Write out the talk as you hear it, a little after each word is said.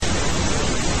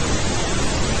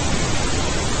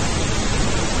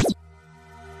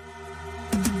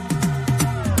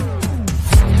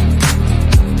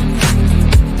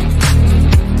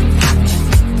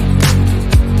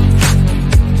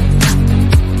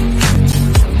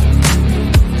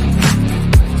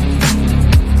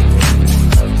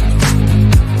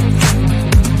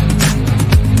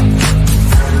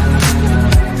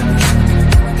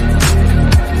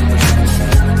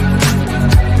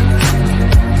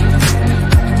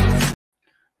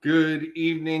Good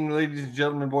evening, ladies and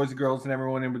gentlemen, boys and girls, and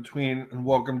everyone in between, and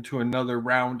welcome to another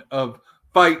round of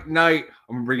Fight Night.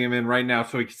 I'm gonna bring him in right now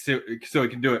so he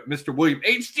can do it, Mr. William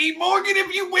H.D. Morgan,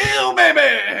 if you will,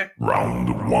 baby.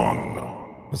 Round one.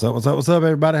 What's up,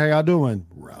 everybody? How y'all doing?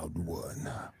 Round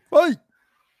one. Fight.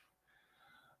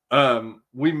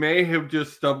 We may have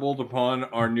just stumbled upon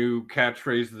our new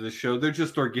catchphrase of the show. They're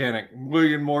just organic.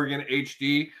 William Morgan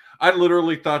H.D. I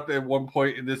literally thought that at one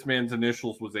point this man's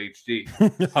initials was HD,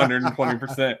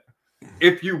 120%.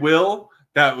 If you will,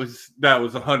 that was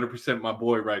 100% my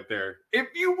boy right there. If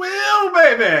you will,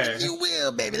 baby. If you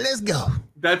will, baby. Let's go.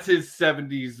 That's his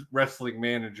 70s wrestling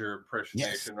manager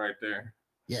impersonation right there.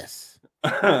 Yes.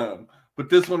 But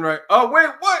this one right. Oh, wait,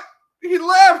 what? He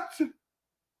left.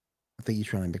 I think he's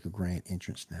trying to make a grand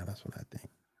entrance now. That's what I think.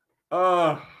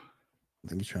 I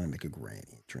think he's trying to make a grand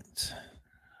entrance.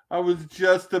 I was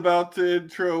just about to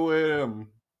intro him.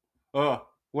 Oh,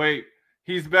 wait.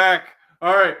 He's back.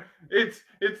 All right. It's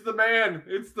the man.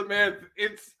 It's the man.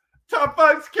 It's Top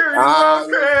 5 Security.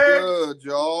 Good,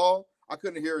 y'all. I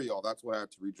couldn't hear y'all. That's why I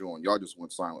had to rejoin. Y'all just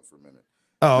went silent for a minute.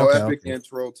 Oh, no epic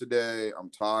intro today. I'm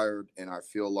tired, and I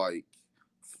feel like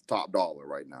top dollar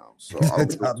right now. So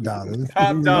top dollar.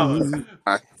 Top dollar.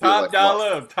 Top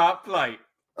dollar of top flight.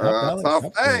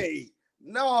 Hey,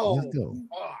 no. Let's go.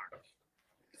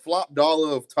 Flop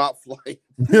dollar of top flight.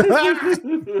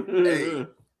 Hey,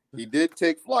 he did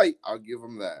take flight. I'll give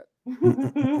him that.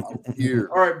 Here.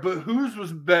 All right, but whose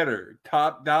was better,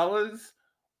 Top Dollars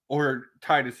or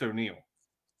Titus O'Neil?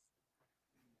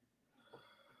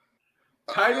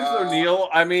 Titus O'Neil,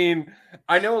 I mean,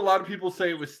 I know a lot of people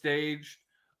say it was staged.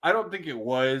 I don't think it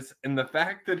was. And the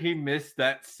fact that he missed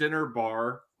that center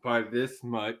bar by this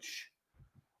much,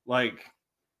 like,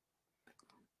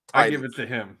 I give it to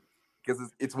him.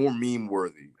 Because it's more meme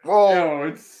worthy. Oh,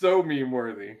 it's so meme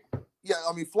worthy. Yeah,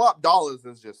 I mean, Flop Dollars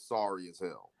is just sorry as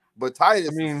hell. But Titus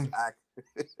is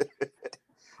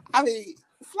I mean,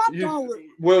 Flop Dollars.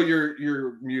 Well,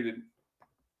 you're muted.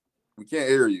 We can't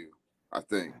hear you, I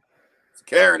think.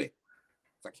 Security.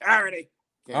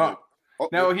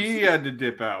 Now he had to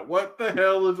dip out. What the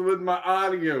hell is with my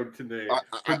audio today?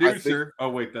 Producer. Oh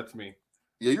wait, that's me.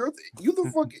 Yeah, you're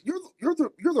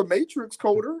the Matrix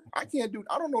coder. I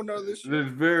don't know none of this shit.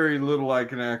 There's very little I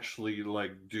can actually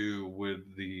do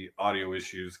with the audio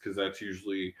issues because that's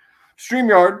usually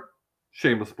StreamYard.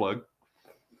 Shameless plug.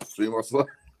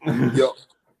 Yo,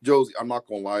 Josie, I'm not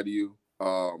gonna lie to you.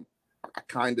 I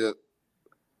kind of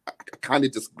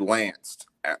just glanced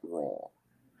at Raw.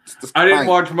 I didn't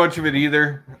watch much of it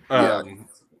either. Yeah.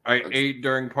 I ate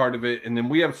during part of it, and then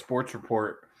we have Sports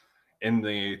Report in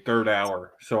the third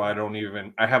hour, so I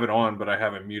have it on, but I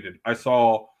haven't muted. I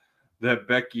saw that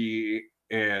Becky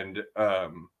and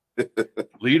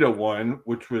Lita won,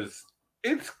 which was,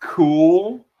 it's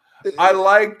cool. I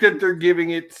like that they're giving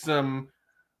it some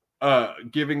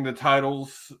giving the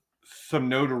titles some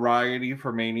notoriety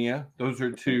for Mania. Those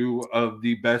are two of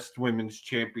the best women's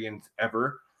champions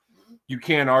ever. You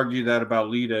can't argue that about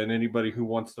Lita, and anybody who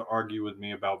wants to argue with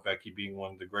me about Becky being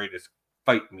one of the greatest,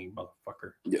 fight me,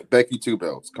 motherfucker. Yeah, Becky 2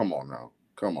 belts. Come on now.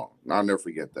 Come on. I'll never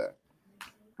forget that.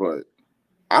 But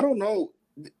I don't know.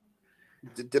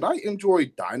 Did I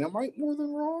enjoy Dynamite more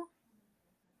than Raw?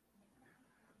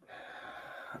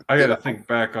 I got to think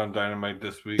back on Dynamite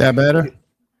this week. That better?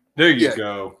 There you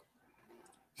go.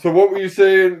 So what were you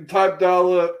saying, Top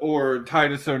Dollar or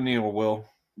Titus O'Neil, Will?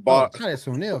 Titus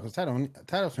O'Neil, because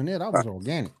Titus O'Neil, that was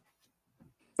organic.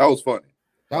 That was funny.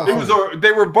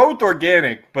 They were both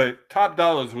organic, but Top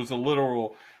Dollars was a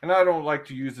literal, and I don't like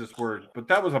to use this word, but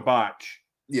that was a botch.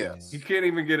 Yes. You can't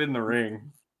even get in the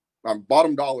ring.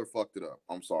 Bottom Dollar fucked it up.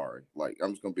 I'm sorry.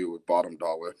 I'm just gonna be with Bottom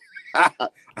Dollar. I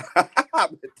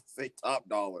meant to say Top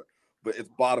Dollar, but it's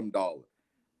Bottom Dollar.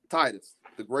 Titus,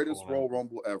 the greatest Royal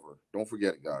Rumble ever. Don't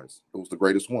forget it, guys. It was the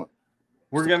greatest one.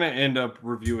 We're gonna end up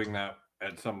reviewing that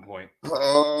at some point.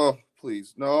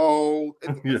 Please. No.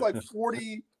 It's like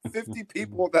 40, 50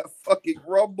 people in that fucking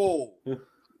Rumble.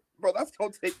 Bro, that's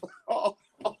gonna take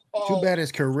Too bad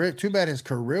his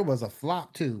career was a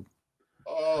flop too.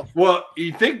 Well,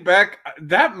 you think back,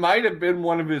 that might have been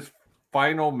one of his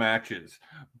final matches,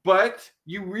 but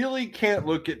you really can't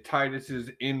look at Titus's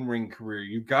in-ring career.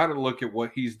 You got to look at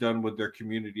what he's done with their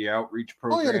community outreach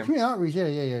program. Oh yeah, the community outreach,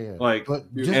 yeah.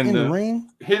 But just in the ring,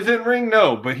 his in-ring,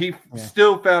 no, but he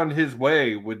still found his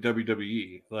way with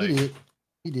WWE.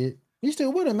 He did. He's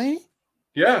still with him, man.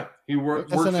 Yeah, he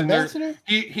works as an in ambassador.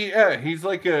 He's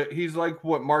like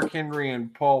what Mark Henry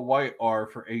and Paul White are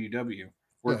for AEW.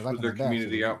 Works with their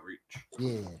community outreach.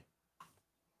 Yeah.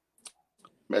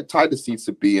 Man, Titus needs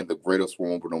to be in the greatest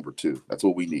Royal Rumble #2. That's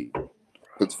what we need.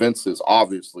 Because Vince is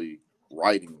obviously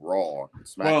writing Raw and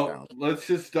SmackDown. Well, let's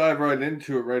just dive right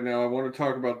into it right now. I want to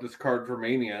talk about this card for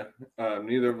Mania.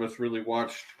 Neither of us really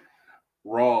watched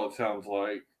Raw, it sounds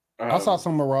like. I saw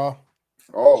some of Raw.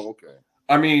 Oh, okay.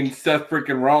 I mean, Seth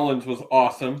freaking Rollins was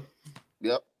awesome.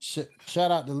 Yep.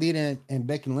 Shout out to Lita and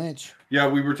Becky Lynch. Yeah,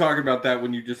 we were talking about that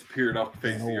when you disappeared off the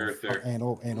face of the earth there.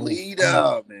 And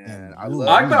Lita, man.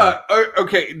 I thought,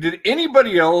 okay, did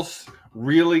anybody else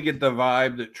really get the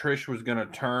vibe that Trish was going to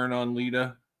turn on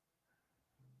Lita?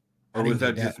 Or was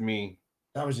that just me?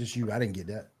 That was just you. I didn't get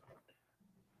that.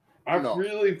 I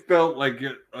really felt like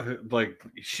like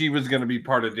she was going to be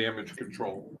part of Damage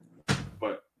Control.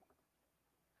 But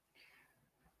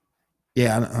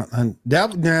yeah,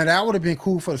 that would have been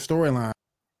cool for the storyline.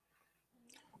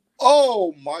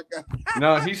 Oh my God.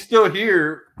 No, he's still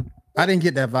here. I didn't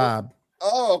get that vibe.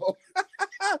 Oh.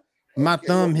 My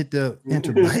thumb hit the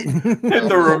enter button. Hit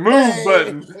the remove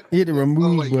button. Hit the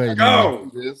remove button. Go.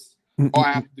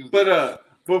 I have to do this. But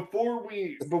before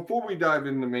we dive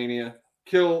into Mania,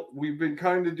 Kill, we've been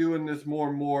kind of doing this more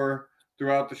and more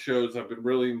throughout the shows. I've been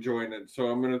really enjoying it. So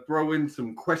I'm going to throw in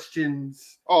some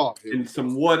questions and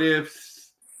some what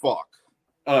ifs. Fuck.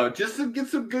 Just to get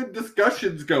some good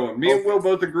discussions going. Me and Will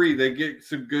both agree they get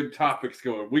some good topics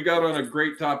going. We got on a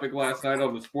great topic last night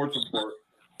on the Sports Report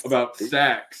about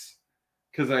sacks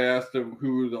because I asked him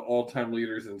who the all-time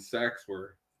leaders in sacks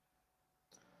were.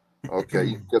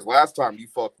 Okay, because last time you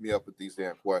fucked me up with these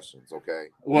damn questions, okay?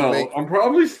 Well, I'm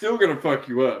probably still going to fuck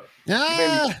you up.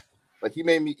 He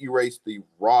made me erase the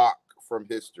Rock from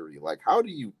history. Like, how do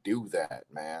you do that,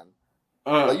 man?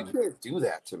 You can't do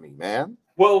that to me, man.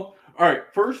 Well, all right.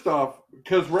 First off,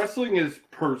 because wrestling is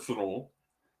personal,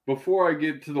 before I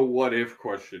get to the what if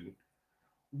question,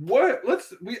 I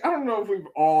don't know if we've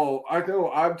all, I know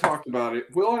I've talked about it.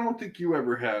 Will, I don't think you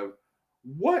ever have.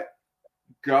 What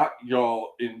got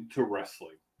y'all into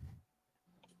wrestling?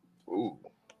 Ooh.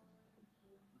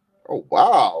 Oh,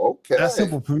 wow. Okay. That's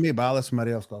simple for me, but I'll let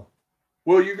somebody else go.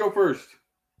 Will, you go first.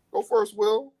 Go first,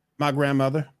 Will. My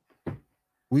grandmother.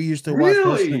 We used to watch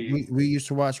wrestling. We used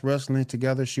to watch wrestling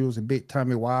together. She was a big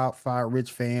Tommy Wildfire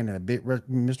Rich fan and a big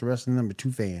Mr. Wrestling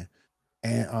 #2 fan.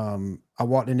 And I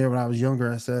walked in there when I was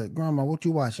younger. I said, "Grandma, what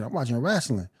you watching?" "I'm watching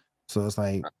wrestling." So it's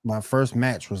like my first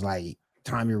match was like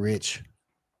Tommy Rich.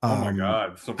 Oh my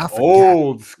God, some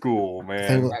old school,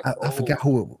 man. I forgot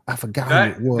who it was.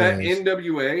 That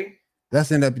NWA.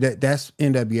 That's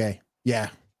NWA. Yeah.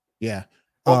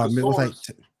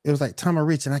 It was like Tommy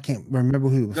Rich, and I can't remember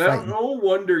who was fighting. No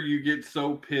wonder you get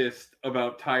so pissed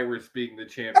about Tyrus being the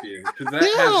champion because that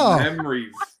has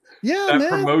memories. Yeah, that man,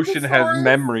 promotion has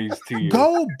memories to you.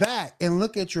 Go back and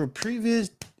look at your previous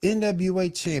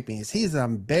NWA champions. He's an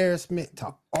embarrassment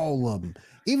to all of them.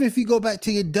 Even if you go back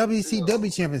to your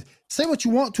WCW champions, say what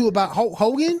you want to about Hulk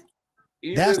Hogan.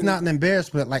 That's not an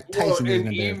embarrassment like Tyson is an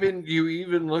embarrassment. You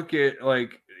even look at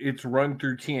like it's run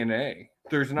through TNA.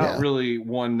 There's not really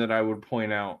one that I would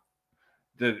point out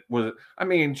that was. I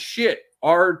mean, shit.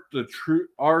 Our Truth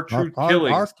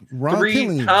Killings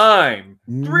 3 times.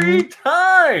 Mm-hmm. 3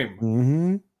 times.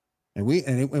 Mm-hmm. And we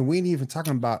ain't even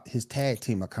talking about his tag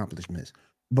team accomplishments.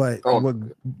 But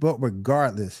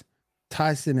regardless,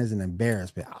 Tyson is an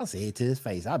embarrassment. I'll say it to his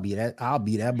face. I'll be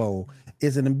that bold.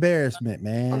 It's an embarrassment,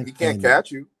 man. He can't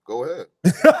catch you. Go ahead.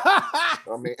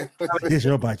 I mean, yes,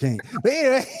 your body can't. But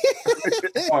anyway,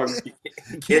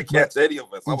 he can't catch any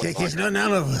of us. He can't catch none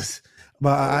of us.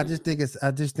 But I just think it's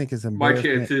embarrassment. My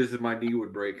chance is that my knee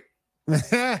would break,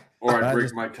 or I'd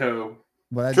break my toe.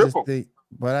 But I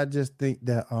just think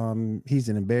that he's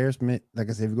an embarrassment. Like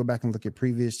I said, if you go back and look at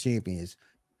previous champions,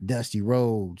 Dusty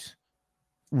Rhodes,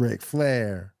 Ric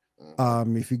Flair.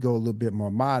 If you go a little bit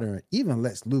more modern, even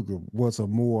Lex Luger was a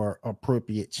more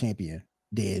appropriate champion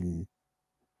than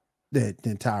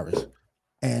Tyrus.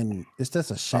 And it's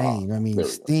just a shame. I mean,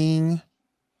 Sting,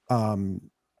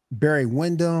 Barry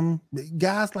Windham,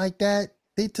 guys like that,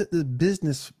 they took the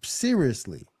business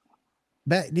seriously.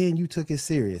 Back then, you took it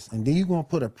serious. And then you're going to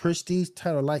put a prestige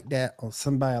title like that on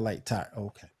somebody like Tyrus.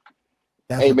 Okay.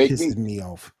 That's what pisses me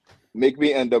off. Make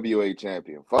me NWA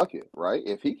champion. Fuck it, right?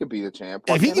 If he could be the champ.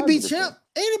 If he can be champ,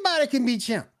 anybody can be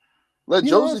champ. Let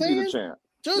Josie be the champ.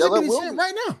 Josie be the champ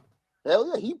right now.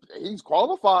 Hell yeah, he's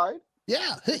qualified.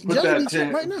 Yeah,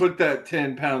 put that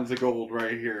 10 pounds of gold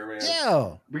right here, man.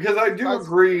 Yeah, because I do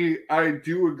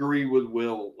agree with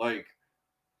Will. Like,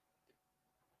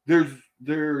 there's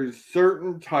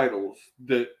certain titles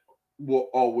that will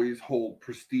always hold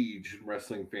prestige in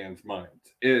wrestling fans'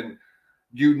 minds, and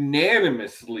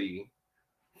unanimously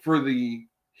for the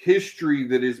history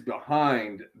that is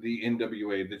behind the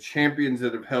NWA, the champions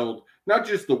that have held not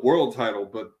just the world title,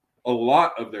 but a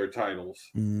lot of their titles.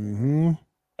 Mm-hmm.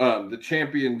 The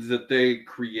champions that they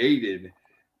created,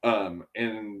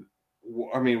 and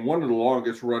I mean, one of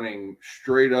the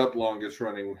straight up longest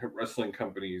running wrestling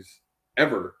companies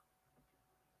ever.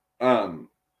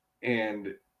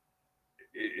 And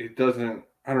it doesn't.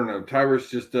 I don't know. Tyrus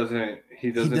just doesn't.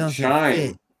 He doesn't shine.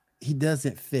 Fit. He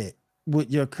doesn't fit with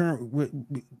your current.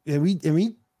 And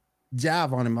we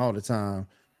jive on him all the time.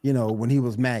 You know, when he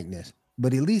was Magnus,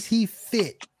 but at least he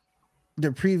fit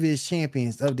the previous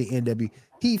champions of the NW.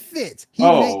 He fits. He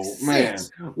makes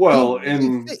sense. Well,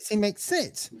 he makes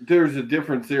sense. There's a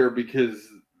difference there because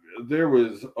there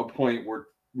was a point where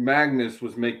Magnus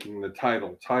was making the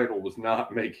title. Title was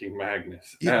not making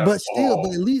Magnus. But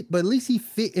at least he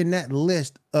fit in that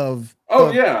list of.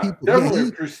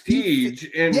 Definitely prestige.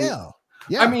 Yeah.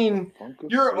 I mean,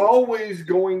 you're always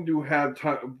going to have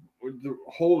the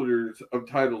holders of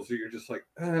titles that you're just like,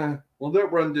 well,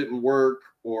 that run didn't work,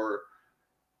 or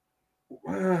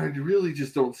I really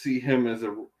just don't see him as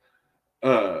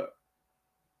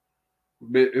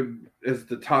as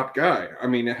the top guy. I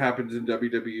mean, it happens in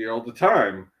WWE all the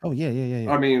time. Oh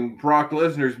yeah. I mean, Brock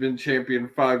Lesnar's been champion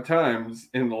 5 times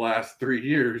in the last 3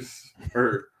 years,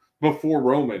 or before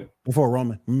Roman.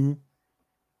 Mm-hmm.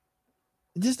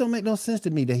 It just don't make no sense to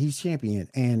me that he's champion,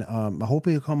 and I hope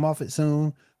he'll come off it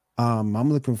soon.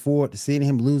 I'm looking forward to seeing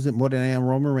him lose it more than I am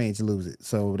Roman Reigns lose it.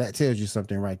 So that tells you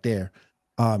something right there.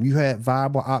 You had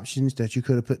viable options that you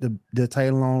could have put the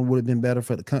title on, would have been better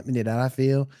for the company that I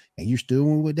feel, and you still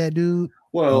went with that dude.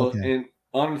 Well, and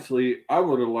honestly, I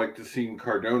would have liked to seen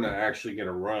Cardona actually get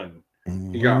a run.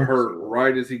 Mm-hmm. He got hurt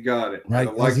right as he got it. Right,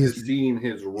 I'd like to seen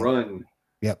his run.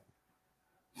 Yep.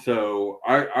 So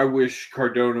I wish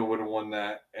Cardona would have won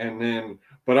that,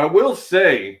 but I will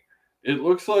say, it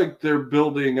looks like they're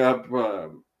building up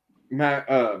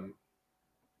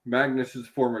Magnus's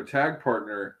former tag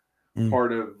partner.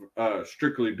 Part of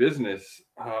Strictly Business.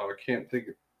 I can't think.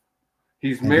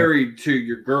 He's married to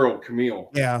your girl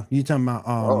Camille. Yeah, you talking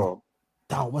about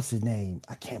what's his name?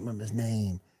 I can't remember his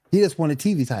name. He just won a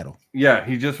TV title. Yeah,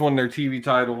 he just won their TV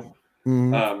title.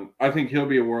 Mm-hmm. I think he'll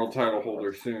be a world title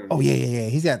holder soon. Oh yeah.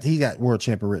 He's got world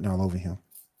champion written all over him.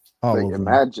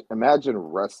 Imagine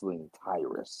wrestling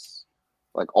Tyrus,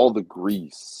 like all the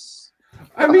grease.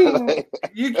 I mean,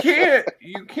 you can't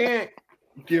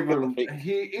give him.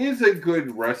 He is a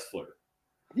good wrestler.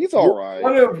 He's all right.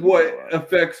 One of what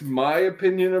affects my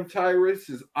opinion of Tyrus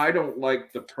is I don't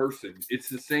like the person. It's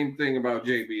the same thing about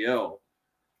JBL.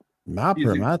 My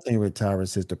thing with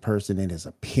Tyrus is the person and his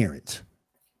appearance,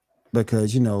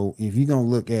 because if you're gonna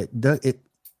look at it,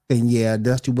 and yeah,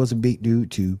 Dusty was a big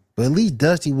dude too, but at least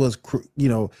Dusty was,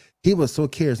 he was so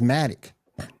charismatic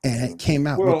and came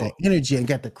out with that energy and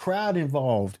got the crowd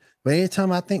involved. But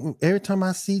every time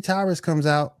I see Tyrus comes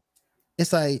out,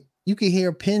 it's like you can hear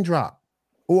a pin drop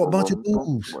or a bunch of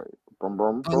moves.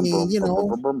 Because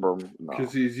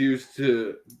he's used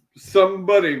to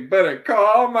somebody better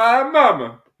call my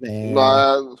mama. Man.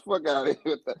 Nah, fuck out of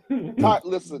here with that.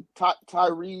 Listen,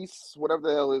 Tyrese, whatever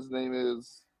the hell his name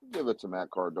is, give it to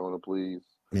Matt Cardona, please.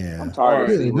 Yeah, I'm tired.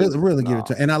 Really give it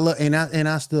to. And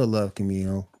I still love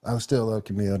Camille. I still love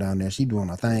Camille down there. She doing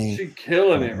her thing. She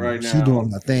killing it right now. She doing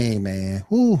her thing, man.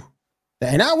 Woo.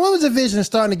 And that women's division is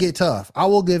starting to get tough. I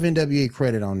will give NWA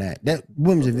credit on that. That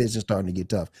women's division is starting to get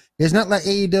tough. It's not like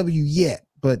AEW yet,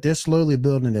 but they're slowly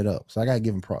building it up. So I gotta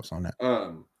give them props on that.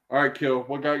 All right, Kill.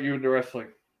 What got you into wrestling?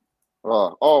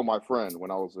 My friend,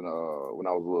 when I was a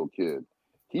little kid,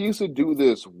 he used to do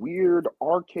this weird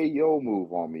RKO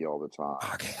move on me all the time.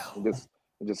 RKO.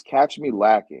 And just catch me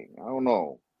lacking. I don't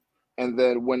know. And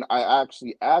then when I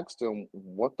actually asked him,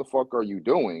 what the fuck are you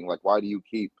doing? Like, why do you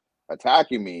keep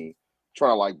attacking me,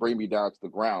 trying to like bring me down to the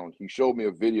ground? He showed me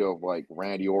a video of like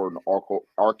Randy Orton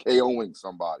RKOing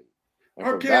somebody.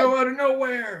 RKO out of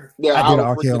nowhere. Yeah, I did an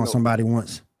RKO on somebody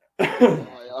once. He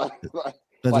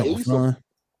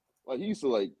used to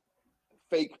like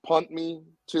fake punt me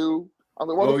too. I'm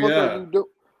like, what the fuck are you doing?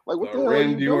 Like, what the hell are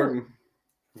you doing? Orton.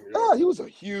 Yeah, he was a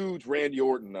huge Randy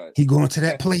Orton nut. He going to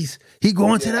that place. He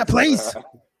going to that place.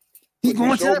 He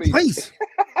going to that place.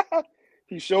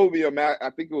 He showed me a match. I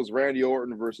think it was Randy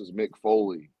Orton versus Mick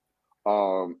Foley.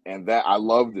 And that I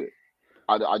loved it.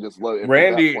 I just loved it.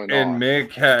 Randy and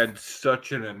Mick had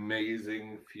such an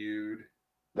amazing feud.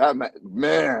 That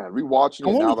man, rewatching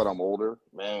it now that I'm older,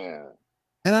 man.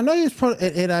 And I know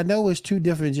I know it's two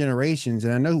different generations,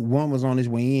 and I know one was on his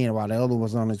way in while the other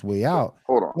was on his way out.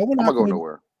 Hold on, I'm not going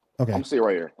nowhere. Okay, I'm staying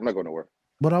right here. I'm not going nowhere.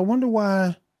 But I wonder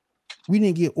why we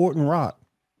didn't get Orton Rock.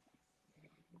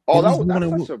 Oh,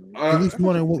 at least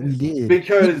more than what we did.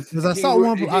 Because I saw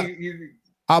one.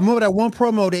 I remember that one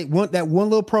promo that one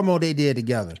little promo they did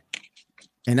together,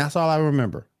 and that's all I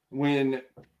remember. When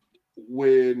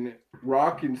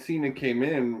Rock and Cena came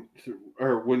in,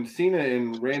 or when Cena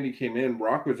and Randy came in,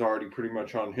 Rock was already pretty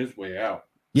much on his way out.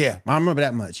 Yeah, I remember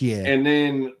that much. Yeah, and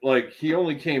then like he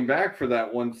only came back for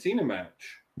that one Cena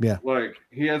match. Yeah, like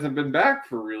he hasn't been back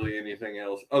for really anything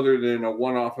else other than a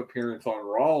one-off appearance on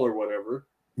Raw or whatever.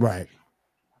 Right.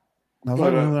 I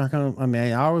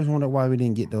always wondered why we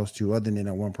didn't get those two other than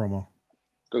that one promo.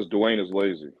 Because Dwayne is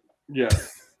lazy. Yeah.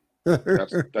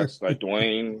 That's like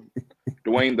Dwayne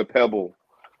the Pebble.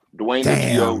 Dwayne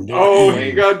Damn, the Geode. Oh,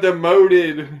 he got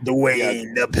demoted.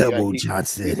 Dwayne the Pebble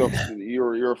Johnson.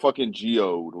 You're a fucking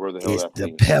geode. Where the hell It's that the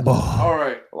means? Pebble. All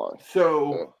right.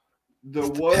 So the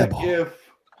what if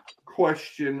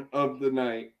question of the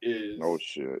night is oh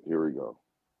shit. Here we go.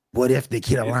 What if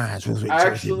Nikita Lyons was with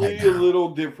actually Josie right a little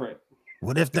different?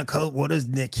 What if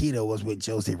Nikita was with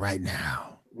Josie right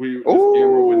now? This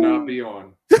camera would not be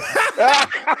on.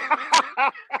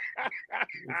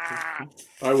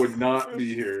 I would not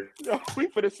be here. We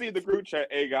finna see the group chat.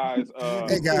 Hey guys, y'all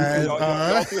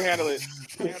two handle it.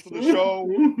 Cancel the show.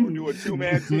 We'll do a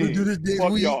 2-man team. Do this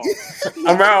Fuck week. y'all.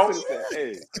 I'm out.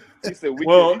 He said we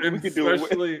could do it.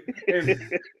 Especially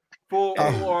in full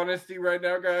honesty right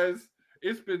now, guys.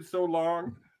 It's been so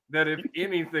long that if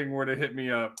anything were to hit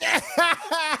me up,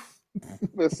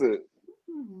 listen.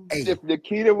 If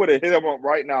Nikita would have hit him up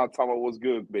right now, talking about what's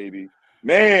good, baby,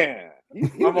 man,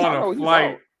 I'm on a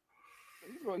flight.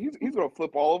 He's gonna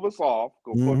flip all of us off.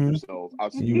 Go fuck yourselves. I'll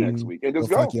see you next week. And just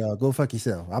go. Fuck y'all. Go fuck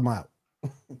yourself. I'm out.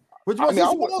 Which was he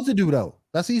supposed to do though?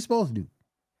 That's what he's supposed to do.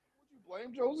 Would you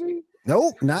blame Josie?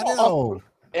 Nope, not at all.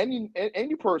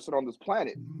 Any person on this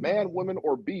planet, man, woman,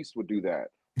 or beast, would do that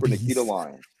for Nikita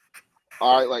Lyons.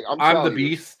 All right, like I'm the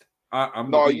beast.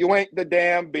 You ain't the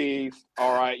damn beast.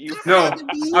 All right,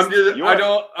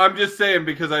 I'm just saying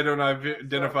because I don't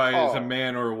identify as a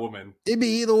man or a woman. It'd be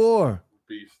either or.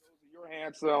 Beast. You're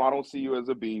handsome. I don't see you as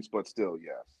a beast, but still,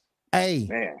 yes. Hey,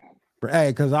 man. Hey,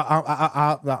 because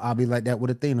I'll be like that with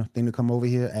Athena. Athena come over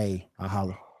here. Hey, I'll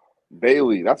holler.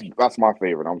 Bailey, that's my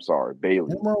favorite. I'm sorry, Bailey.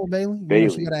 What's wrong with Bailey?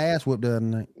 Bailey, she got an ass whipped the other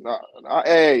night.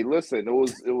 Hey, listen, it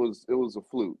was a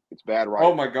fluke. It's bad writing.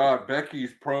 Oh my God,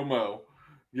 Becky's promo.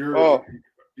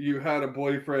 You had a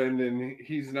boyfriend and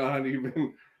he's not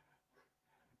even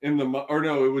in the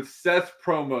it was Seth's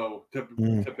promo to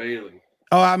Bailey.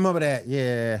 Oh, I remember that.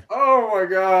 Yeah. Oh my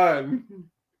God.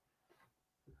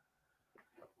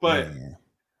 But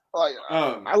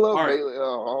I love Bailey.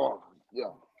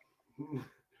 Yeah.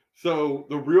 So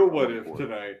the real what if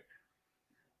tonight,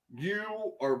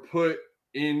 you are put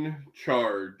in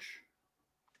charge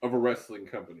of a wrestling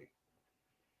company.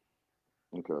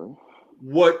 Okay.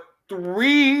 What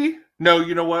 3? No,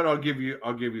 you know what? I'll give you.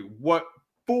 What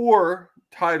 4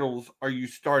 titles are you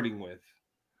starting with?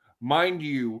 Mind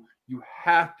you, you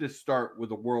have to start with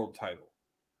a world title.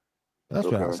 That's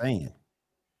what I'm saying.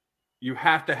 You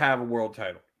have to have a world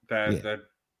title. So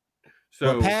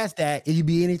but past that, it could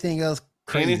be anything else.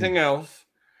 Crazy. Anything else?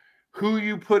 Who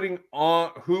you putting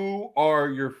on? Who are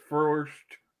your first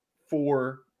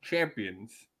 4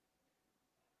 champions?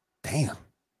 Damn.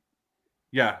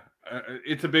 Yeah,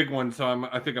 it's a big one. So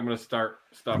I think I'm going to stop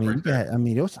right there.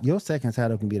 Your second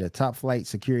title can be the Top Flight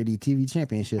Security TV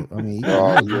Championship. I mean,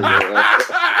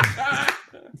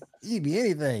 you can be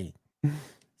anything.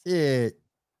 Shit.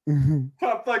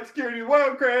 Top Flight Security.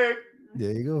 Whoa, Craig.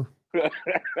 There you go.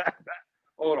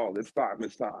 Hold on, it's time.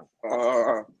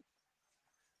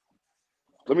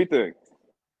 Let me think.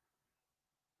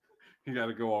 You got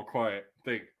to go all quiet.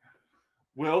 Think.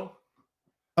 Will.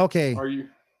 Okay. Are you?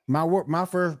 My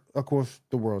first, of course,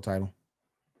 the world title.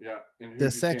 Yeah. And the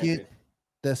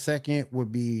second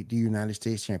would be the United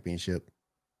States Championship.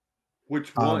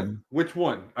 Which one? Which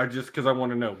one? Because I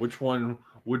want to know which one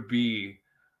would be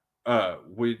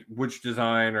which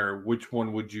design or which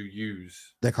one would you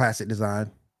use? The classic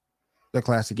design. The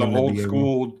classic. The old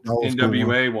school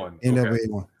NWA one. NWA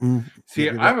one. Mm-hmm. See,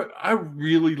 I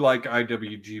really like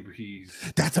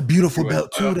IWGPs. That's a beautiful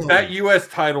belt too, though. That US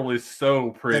title is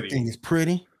so pretty. That thing is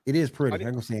pretty. It is pretty.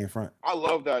 I'm gonna say in front. I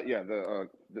love that. Yeah, the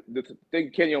thing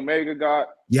Kenny Omega got.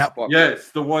 Yep. Yes,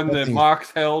 the one that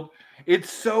Mox held. It's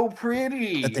so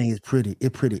pretty. That thing is pretty.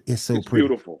 It's pretty. It's so it's pretty.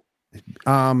 Beautiful.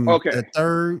 Okay.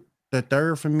 The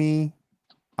third for me,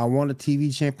 I won a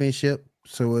TV championship,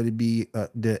 so it'd be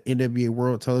the NWA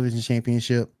World Television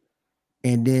Championship,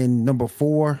 and then number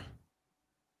 4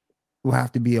 will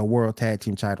have to be a World Tag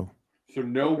Team title. So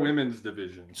no women's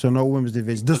division. To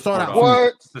start off.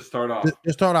 What? To start off.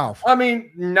 To start off. I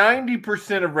mean,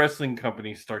 90% of wrestling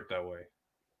companies start that way.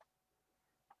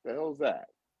 The hell's that?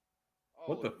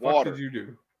 What the fuck Water. did you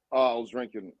do? I was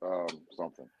drinking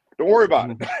something. Don't worry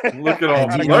about it. Look at all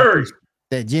That blurry.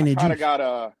 That Jenny Kind of juice.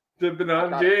 got Dipping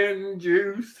on gin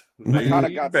juice. I kind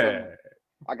of Laid got back.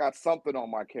 I got something on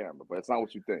my camera, but it's not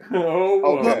what you think.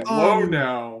 Oh, Okay. low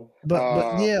now.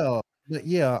 But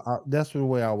yeah, that's the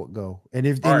way I would go. And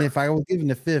if All right. if I was given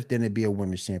the fifth, then it'd be a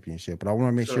women's championship. But I want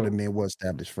to make sure So- the men was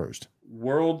established first.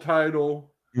 World title,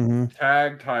 Mm-hmm.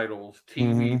 tag titles,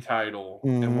 TV title,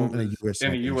 and what And a was US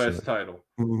and a US championship. title.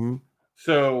 Mm-hmm.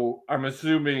 So I'm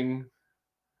assuming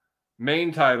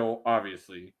main title,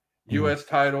 obviously. US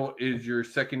title is your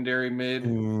secondary mid.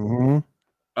 Mm-hmm.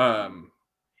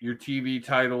 Your TV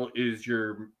title is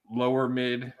your lower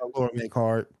mid, Lower mid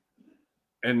card.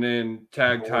 and then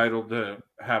tag title to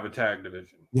have a tag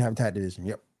division. You have tag division.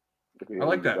 Yep. I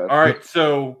like that. All right,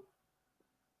 so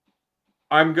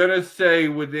I'm gonna say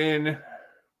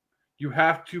you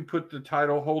have to put the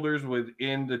title holders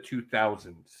within the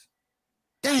 2000s.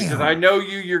 Damn. Because I know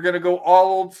you're gonna go all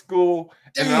old school,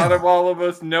 and not of all of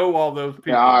us know all those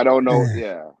people. Yeah, I don't know.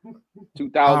 Yeah,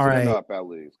 2000 right. and up at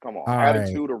least. Come on, All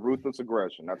attitude of ruthless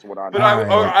aggression. That's what I know. But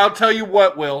All right. I'll tell you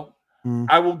what, Will. Mm.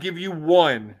 I will give you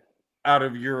one out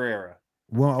of your era.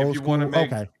 One If old you school. wanna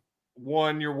make- Okay.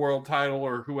 One your world title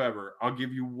or whoever. I'll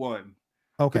give you one.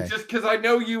 Okay. But just because I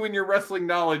know you and your wrestling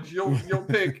knowledge, you'll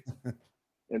pick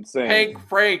Insane. Hank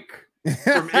Frank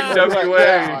from Yeah,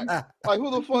 NWA. like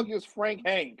who the fuck is Frank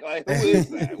Hank? Like who is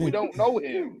that? We don't know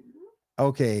him.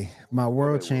 Okay, my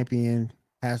world Okay, champion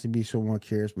has to be someone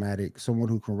charismatic, someone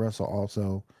who can wrestle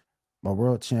also. My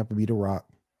world champ would be The Rock.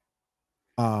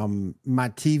 My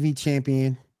TV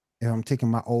champion, if I'm taking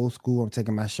my old school, I'm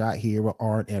taking my shot here with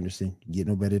Arn Anderson. Get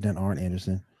no better than Arn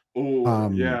Anderson. Oh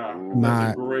yeah, my-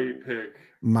 that's a great pick.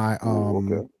 My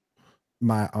okay.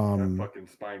 my That fucking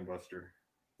spine buster,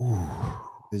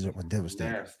 these are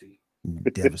devastating. nasty.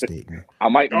 Devastating. I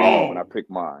might mean Oh. when I pick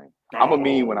mine. I'm a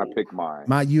mean when I pick mine.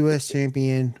 My US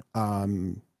champion,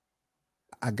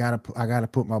 I gotta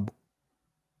put my.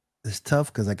 It's tough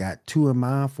because I got two in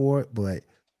mind for it, but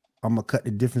I'm gonna cut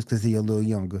the difference because he's a little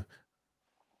younger.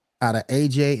 Out of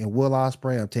AJ and Will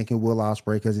Ospreay, I'm taking Will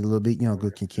Ospreay because he's a little bit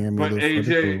younger, can carry me. But a little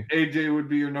further AJ would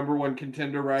be your number one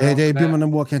contender, right? through. off AJ the be my bat?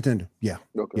 number one contender. Yeah,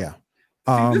 Okay. yeah.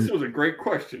 See, this was a great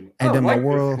question. and I then my like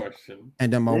world- this question.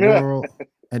 And then my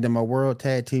Yeah. world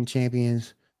tag team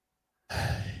champions.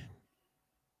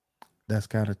 That's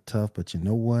kind of tough, but you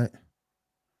know what?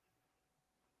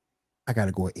 I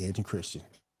gotta go with Edge and Christian.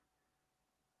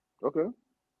 Okay.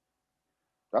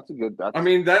 That's a good. That's, I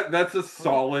mean that's a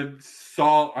solid.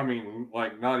 I mean,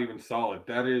 like not even solid.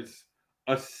 That is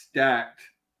a stacked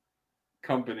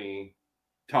company,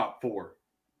 top four.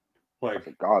 Like that's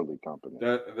a godly company.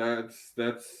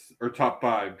 that's or top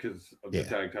five because of the Yeah.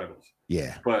 tag titles.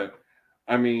 Yeah. But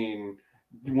I mean,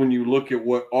 when you look at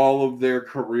what all of their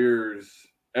careers,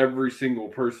 every single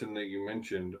person that you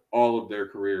mentioned, all of their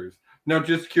careers. Now,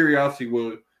 just curiosity,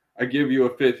 will I give you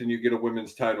a fifth and you get a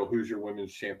women's title? Who's your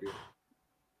women's champion?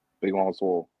 Big on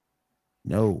soul.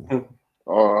 No.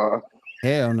 She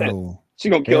Hell no.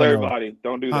 gonna kill Hell no. everybody.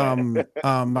 Don't do that.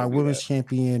 My Don't do women's that.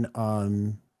 champion,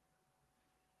 I'm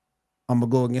gonna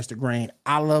go against the grain.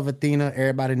 I love Athena.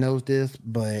 Everybody knows this,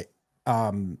 but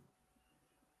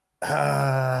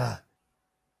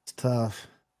it's tough.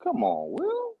 Come on,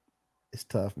 Will. It's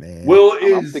tough, man. Will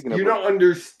I'm is thinking you of don't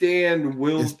understand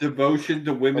Will's It's- devotion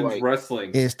to women's like-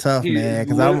 wrestling. It's tough, He man, is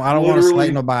because I don't want to literally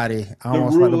slight nobody. I The don't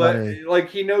want to slight roulette, nobody. like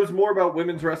he knows more about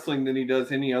women's wrestling than he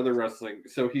does any other wrestling.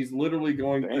 So he's literally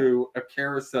going Damn. through a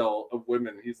carousel of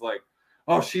women. He's like,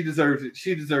 "Oh, she deserves it.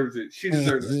 She deserves it. She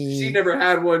deserves it. She never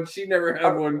had one. She never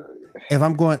had one." If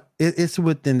I'm going, it's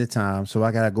within the time, so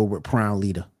I gotta go with Prime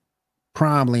Leader.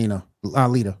 Leader.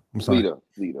 I'm sorry. Leader.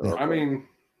 Yeah. I Okay. mean,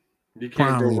 you can't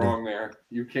Prime go leader. wrong there.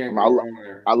 You can't I go lo- wrong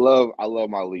there. I love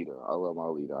my leader. I love my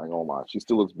leader. I ain't gonna lie. She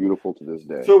still looks beautiful to this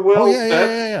day. So, Will, Oh yeah, that,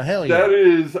 yeah. Hell yeah. that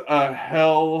is a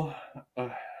hell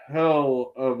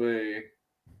of a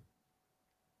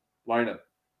lineup.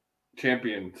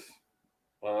 Champions.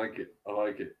 I like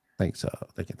it. Think so.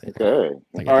 Think it.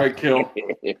 Okay. All right, Kill.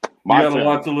 You My got a turn.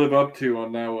 lot to live up to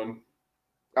on that one.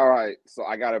 All right. So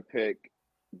I gotta pick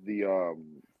the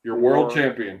Your world Or-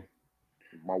 champion.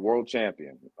 my world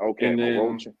champion. Okay, And my then-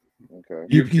 world okay.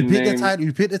 You can pick the name- title.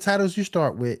 You pick the titles you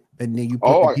start with, and then you put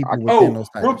Oh, the people I- within Oh, those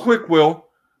real titles. quick, Will.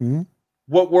 Mhm.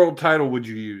 What world title would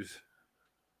you use?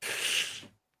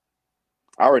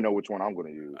 I already know which one I'm gonna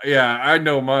use. Yeah, I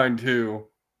know mine too.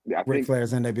 Yeah, I Ric think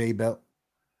Flair's NWA belt.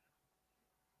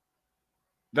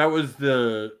 That was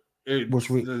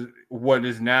what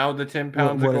is now the 10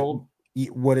 pounds What- of gold.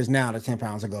 What is now the 10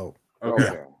 pounds of gold? Okay.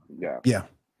 okay. Yeah. Yeah.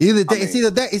 It's mean-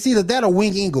 either that or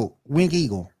Wing Eagle. Wing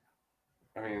Eagle.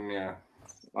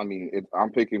 I mean, I'm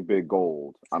picking big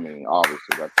gold. I mean,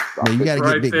 obviously that's. Man, you gotta get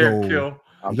Right big there, gold. Kill.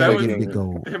 I'm You gotta was- get big picking.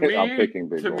 gold. To me, I'm picking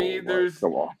big to gold. me, like, there's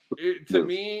come on. to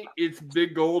me, it's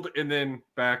big gold, and then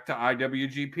back to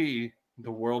IWGP,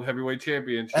 the World Heavyweight That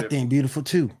Championship. thing beautiful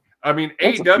too. I mean,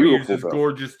 That's a AEW's beautiful is belt.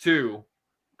 gorgeous too,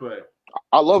 but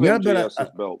I love Yeah, but, MJS's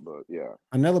belt, but yeah.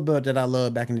 Another belt that I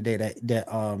love back in the day, that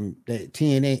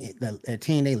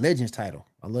TNA Legends title.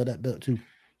 I love that belt too.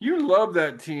 you love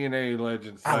that TNA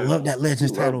Legends I title. love that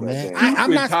Legends You love title, that man. damn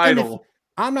I'm not spending. title.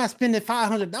 I'm not spending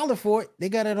 $500 for it. They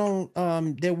got it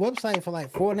on their website for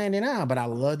like $4.99. But I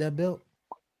love that belt.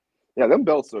 Yeah, them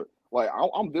belts are like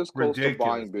I'm this close Ridiculous. to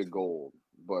buying big gold,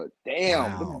 but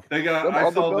damn, Wow. They got. them I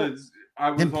other saw belts? this. I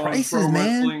was Them on prices, Pro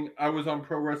man. Wrestling. I was on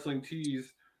Pro Wrestling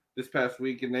Tees this past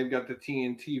week, and they've got the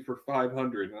TNT for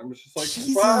 $500. And I was just like,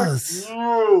 Jesus. "Fuck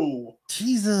no!"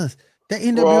 Jesus, that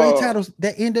NWA Bruh. titles,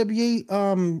 that NWA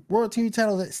World TV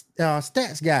title that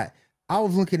Stats got. I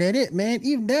was looking at it, man.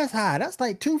 Even that's high. That's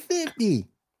like $250.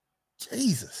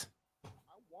 Jesus. I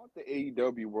want the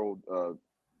AEW World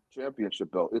Championship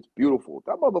belt. It's beautiful.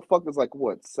 That motherfucker's like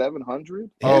what, 700?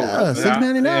 Yeah,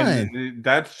 $6.99. and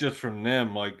that's just from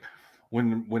them. Like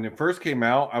when it first came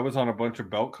out, I was on a bunch of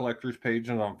belt collectors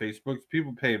pages on Facebook.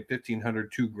 People paying $1,500,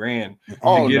 $2,000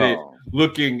 Oh get no. it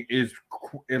looking as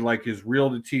real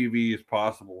to TV as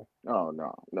possible.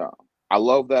 No. I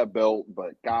love that belt,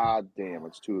 but god damn,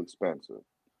 it's too expensive.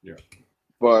 Yeah.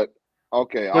 But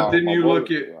okay. But then my you world-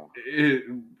 look at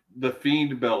the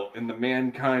Fiend belt and the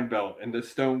Mankind belt and the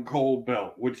Stone Cold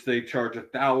belt, which they charge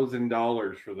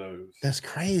 $1,000 for those. That's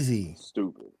crazy.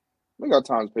 Stupid. We got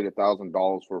times paid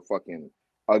 $1,000 for a fucking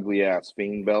ugly ass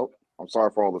Fiend belt. I'm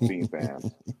sorry for all the Fiend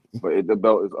fans, but the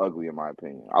belt is ugly in my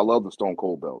opinion. I love the Stone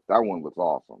Cold belt. That one looks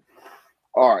awesome.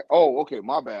 All right. Oh, okay.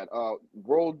 My bad.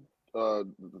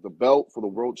 The belt for the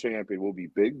world champion will be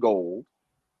big gold.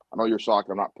 I know you're shocked.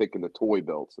 I'm not picking the toy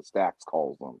belts. The Stacks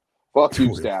calls them. Fuck you,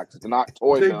 Toy. Stacks. It's not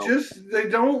toy belts. They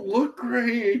don't look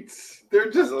great. They're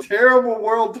just terrible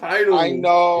world titles. I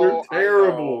know. They're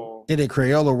terrible. Yeah, the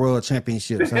Crayola World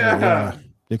Championships. Yeah.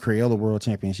 The Crayola World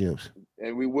Championships.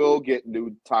 And we will get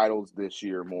new titles this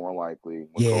year, more likely.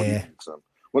 When Yeah. Cody beats him.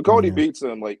 When Cody Yeah. beats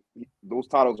him, like those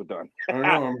titles are done. I don't know.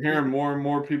 I'm hearing more and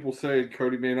more people say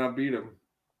Cody may not beat him.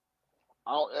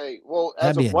 Well,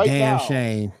 as That'd be of a right damn now,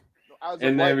 shame. as of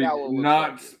And right they're now, it looks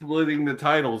not like it. splitting the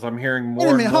titles. I'm hearing Wait a more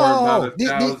and minute, more hold about on.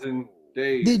 1,000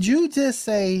 days. Did you just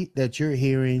say that you're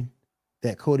hearing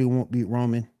that Cody won't beat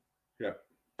Roman? Yeah.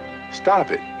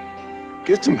 Stop it.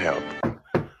 Get some help.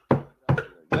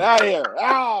 Get out of here!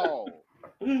 Ow!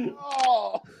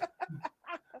 Oh.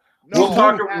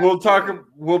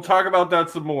 We'll talk about that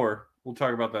some more. We'll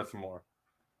talk about that some more.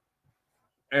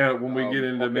 When we get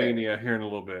into okay. Mania here in a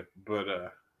little bit. But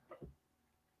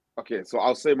Okay, so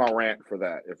I'll say my rant for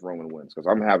that if Roman wins because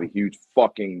I'm gonna have a huge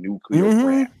fucking nuclear Mhm.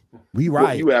 rant. We What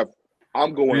riot. you have,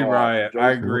 I'm going we off. riot.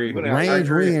 I agree. You're gonna have- Range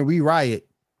win, we riot.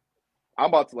 I'm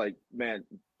about to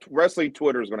wrestling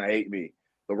Twitter is gonna hate me.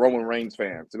 The Roman Reigns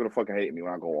fans, they're gonna fucking hate me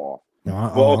when I go off. No,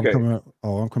 Well, okay. I'm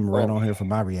coming right Oh. on here for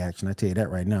my reaction. I tell you that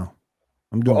right now.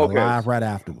 I'm doing Okay. a live right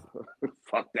afterward.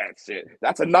 Fuck that shit.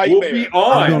 That's a nightmare. We'll be I'm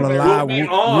on. doing a We'll live. be We're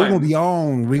on. gonna be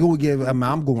on. We're gonna give.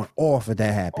 I'm going off if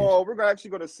that happens. Oh, we're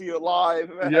actually gonna see it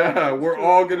live. Yeah, we're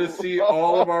all gonna see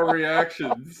all of our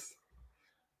reactions.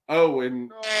 Oh, and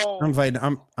No.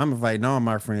 I'm inviting all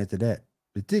my friends to that,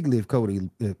 particularly if Cody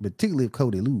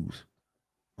lose.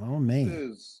 Oh man,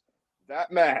 Is that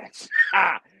match?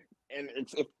 And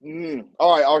it's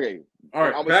all right. Okay. all right.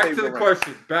 I'm gonna Back save to the the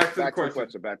question. Back to the Back to the question.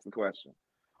 question. Back to the question.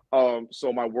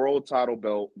 So my world title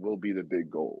belt will be the big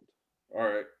gold, All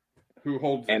right. Who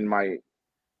holds it? and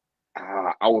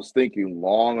I was thinking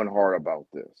long and hard about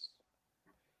this.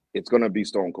 It's gonna be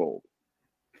Stone Cold.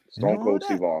 Stone No, Cold that-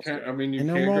 Steve Austin. I mean, you and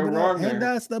no can't go more with wrong that. And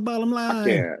there. that's the bottom line. I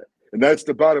can't. And that's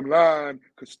the bottom line,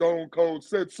 because Stone Cold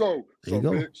said so. There you So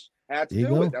go. bitch had to There you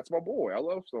do go. it. That's my boy. I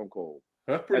love Stone Cold.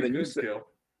 That's pretty And then you good, said- Kill.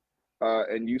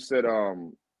 And you said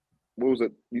what was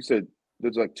it? You said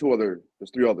there's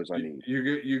there's 3 others I need.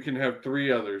 You can have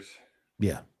 3 others.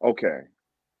 Yeah. Okay.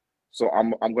 So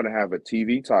I'm gonna have a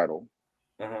TV title,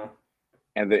 Uh-huh.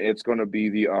 and then it's gonna be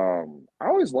the I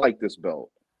always like this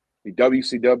belt. The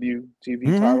WCW TV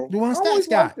Mhm. title. The one I Stacks always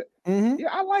got. liked it. Mm-hmm. Yeah,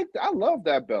 I love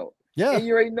that belt. Yeah. And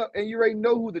you already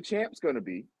know who the champ's gonna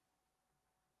be. You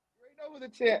already know who the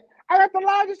champ. I got the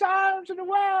largest arms in the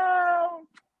world.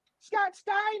 Scott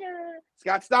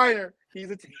Steiner. He's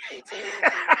a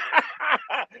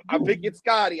I'm picking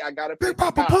Scotty. I gotta Big pick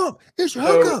Papa Scott. Pump. It's your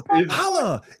So hookup. is-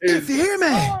 Holla. is- If you hear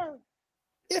me.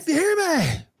 If you hear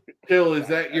me. Kill, is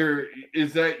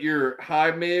that your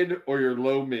high mid or your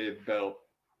low mid belt?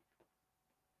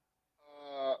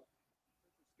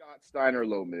 Steiner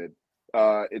low mid.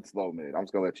 It's low mid. I'm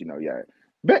just gonna let you know. Yeah,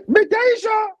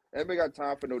 Middeja. Ain't got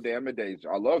time for no damn Middeja.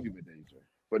 I love you, Middeja,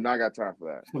 but not got time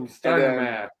for that. Some Steiner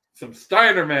math. Some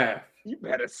Steiner math. You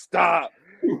better stop.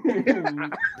 50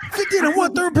 and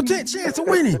 1/3% chance of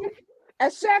winning. A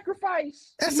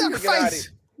sacrifice. That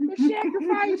sacrifice. The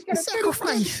sacrifice. The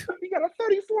sacrifice. You got a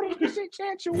 34%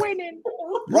 chance of winning.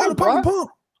 Run pump.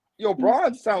 Yo,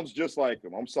 Braun sounds just like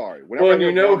him. I'm sorry. Well, and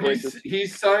you know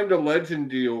he's signed a legend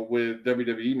deal with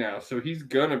WWE now, so he's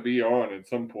gonna be on at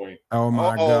some point. Oh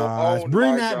my gosh!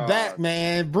 Bring that back,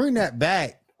 man! Bring that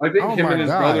back. I think him and his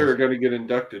brother are gonna get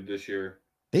inducted this year.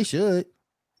 They should.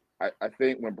 I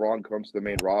think when Braun comes to the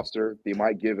main roster, they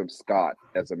might give him Scott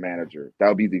as a manager. That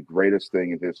would be the greatest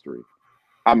thing in history.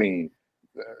 I mean,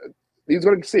 he's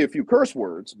going to say a few curse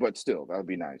words, but still, that would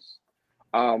be nice.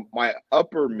 My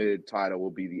upper mid title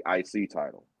will be the IC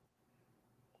title.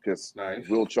 Because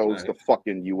Will chose the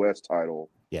fucking US title.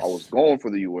 Yes. I was going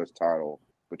for the US title,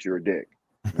 but you're a dick.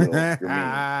 Will, you're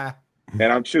mean. And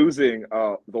I'm choosing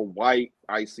the white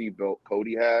IC belt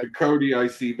Cody had. The Cody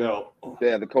IC belt.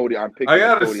 Yeah, the Cody. I'm picking. I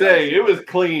gotta say, it was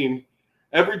clean.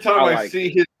 Every time I see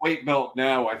his weight belt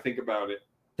now, I think about it.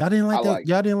 Y'all didn't like that.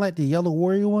 Y'all didn't like the Yellow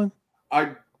Warrior one.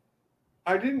 I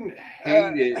didn't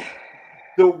hate it.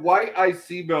 The white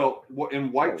IC belt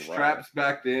and white straps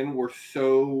back then were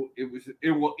so. It was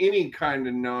any kind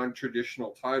of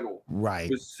non-traditional title. Right.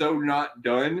 It was so not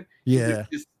done. Yeah. It was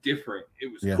just different.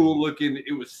 It was cool looking.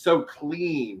 It was so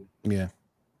clean. Yeah.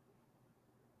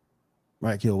 All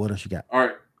right, Kill. What else you got? All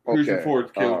right. Who's your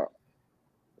fourth, Kill?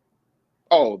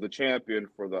 The champion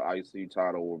for the IC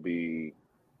title will be.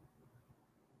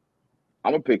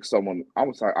 I'm gonna pick someone.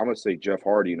 I'm gonna say Jeff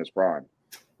Hardy in his prime.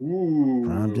 Ooh,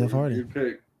 prime Jeff Hardy. Good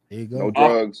pick. There you go. No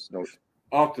drugs.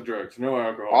 Off the drugs. No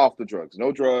alcohol. Off the drugs.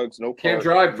 No drugs. No. Can't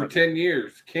drive for 10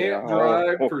 years. Can't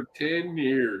drive for 10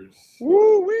 years.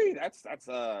 Woo wee. That's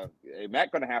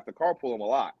Matt gonna have to carpool him a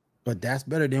lot. But that's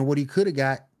better than what he could have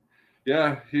got.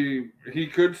 Yeah, he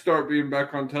could start being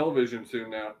back on television soon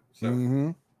now.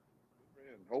 So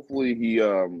hopefully he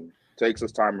takes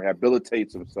his time and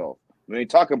rehabilitates himself. We ain't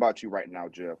talking about you right now,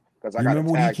 Jeff, because I got.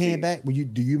 Remember when he came back? Do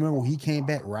you remember when he came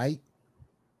back? Right?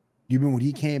 You remember when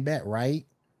he came back? Right?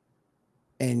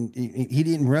 And he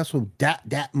didn't wrestle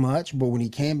that much, but when he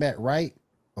came back, right?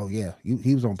 Oh yeah,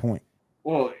 he was on point.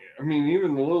 Well, I mean,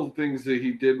 even the little things that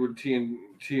he did with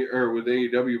TNT or with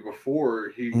AEW before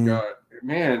he got,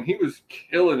 man, he was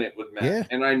killing it with Matt. Yeah.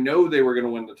 And I know they were going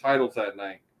to win the titles that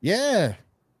night. Yeah.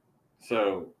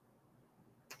 So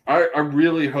I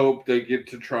really hope they get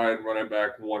to try and run it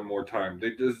back one more time. They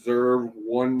deserve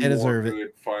one more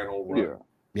good final run. Yeah.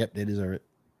 Yep, they deserve it.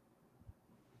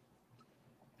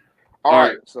 All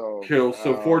right, so Kill.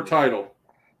 So for title.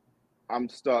 I'm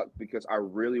stuck because I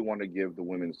really want to give the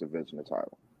women's division a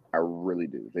title. I really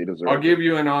do. They deserve. I'll give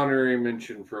you an honorary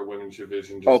mention for a women's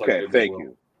division. Okay, thank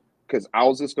you. Because I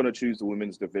was just going to choose the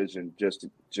women's division just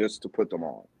to put them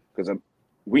on because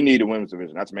we need a women's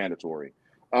division. That's mandatory.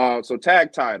 So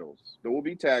tag titles. There will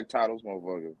be tag titles,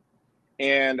 motherfucker.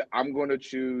 And I'm going to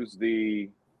choose I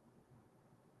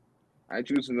ain't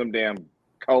choosing them damn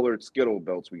colored Skittle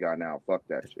belts we got now. Fuck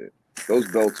that shit. Those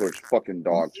belts are fucking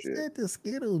dog shit. Said the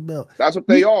Skittles belt. That's what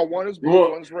they are. One is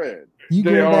blue, one's red.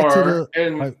 They are.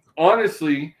 And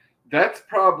honestly, that's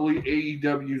probably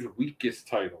AEW's weakest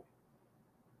title.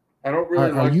 I don't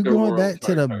really like. Are you going back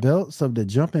to the title. belts of the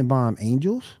Jumping Bomb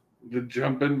Angels? The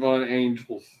Jumping Bomb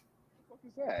Angels. What the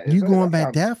fuck is that? You going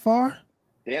back that far?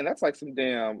 Damn, that's like some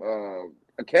damn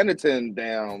Akhenaten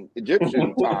damn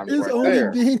Egyptian times There's right only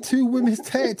there. been 2 women's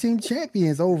tag team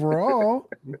champions overall.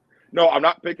 No, I'm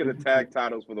not picking the tag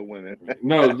titles for the women.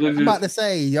 No, I'm about to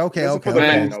say, okay. For the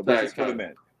men. No, this is for the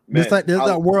men. There's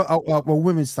a world a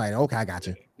women's title. Okay, I got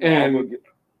you. And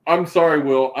I'm sorry,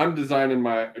 Will. I'm designing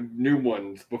my new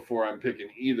ones before I'm picking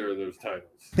either of those titles.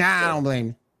 Nah, I don't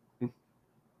blame you.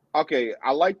 Okay,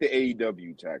 I like the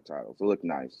AEW tag titles. They look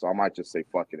nice, so I might just say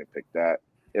fuck it and pick that.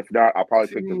 If not, I'll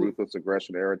probably pick the Ruthless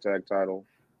Aggression era tag title,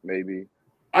 maybe.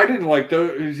 I didn't like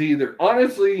those either.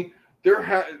 Honestly,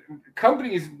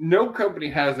 no company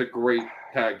has a great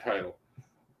tag title.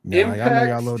 No, y'all know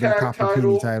y'all love them copper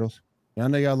penny titles. Y'all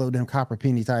know y'all love them copper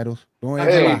penny titles. Don't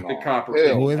ever the copper penny.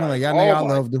 Y'all know y'all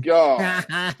love them.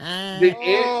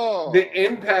 The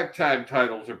Impact tag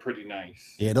titles are pretty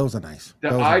nice. Yeah, those are nice.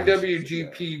 The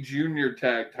IWGP Junior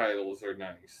tag titles are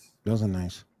nice. Those are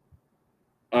nice.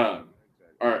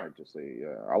 All right, just say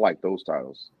I like those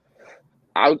titles.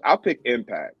 I'll pick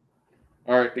Impact.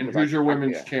 All right, and who's your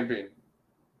women's champion?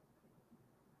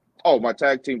 Oh, my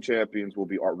tag team champions will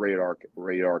be Rated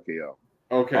RKO.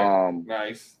 Okay,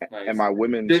 nice. And my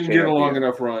women's didn't get a long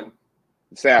enough run.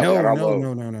 Sadly,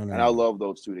 and No. I love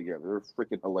those two together. They're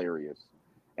freaking hilarious.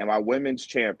 And my women's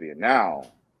champion now,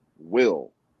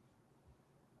 Will.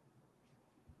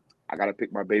 I gotta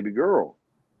pick my baby girl.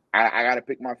 I gotta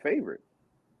pick my favorite.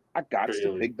 I got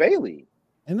to pick Bayley.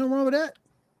 Ain't no wrong with that.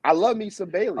 I love me some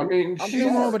Bayley. I mean, Ain't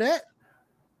no wrong with that.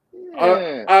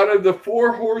 Yeah. Out of the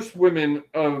 4 horsewomen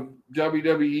of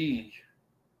WWE,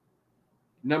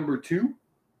 number 2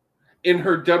 in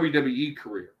her WWE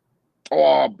career.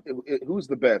 Oh, who's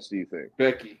the best? Do you think?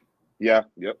 Becky. Yeah.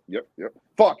 Yep.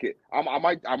 Fuck it.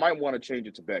 I might want to change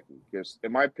it to Becky because,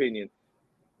 in my opinion,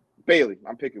 Bayley.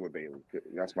 I'm picking with Bayley.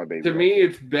 That's my baby. To me,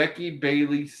 it's Becky,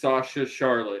 Bayley, Sasha,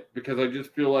 Charlotte, because I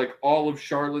just feel like all of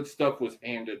Charlotte's stuff was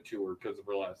handed to her because of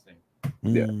her last name.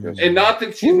 Yeah, and not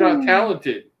that she's not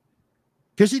talented,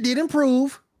 because she did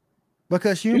improve.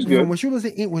 Because she She's when good. she was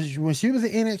in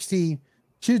NXT,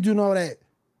 she was doing all that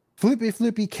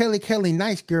flippy Kelly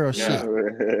nice girl shit.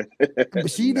 But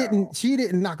she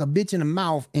didn't knock a bitch in the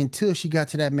mouth until she got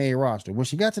to that main roster. When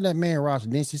she got to that main roster,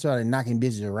 then she started knocking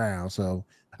bitches around. So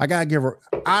I gotta give her.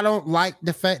 I don't like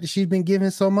the fact that she's been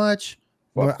given so much,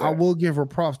 but I will give her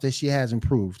props that she has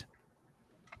improved.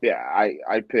 Yeah,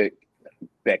 I pick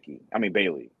Becky. I mean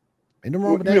Bayley. Ain't no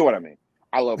wrong with that. You know what I mean?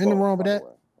 I love. Ain't no both, wrong with by that. the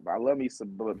way. But I love me some.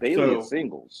 But Bayley is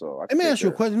single, so let me ask you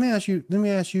a question. Let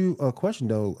me ask you a question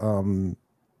though,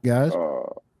 guys.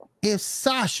 If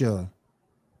Sasha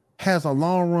has a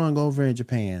long run over in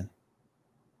Japan,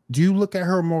 do you look at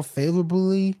her more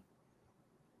favorably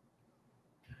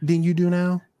than you do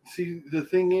now? See, the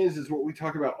thing is what we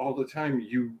talk about all the time.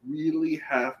 You really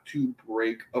have to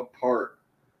break apart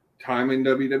time in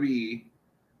WWE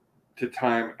to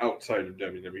time outside of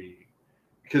WWE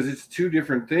because it's 2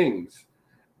 different things.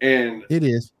 And it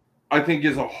is. I think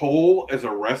as a whole, as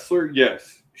a wrestler,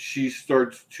 yes, she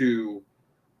starts to,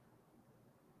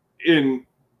 in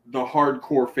the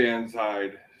hardcore fan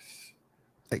side,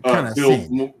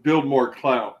 build more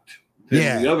clout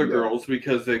than the other girls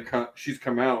because she's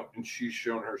come out and she's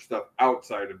shown her stuff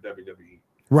outside of WWE.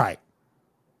 Right.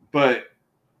 But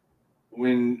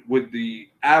with the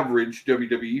average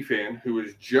WWE fan who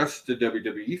is just a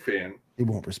WWE fan, they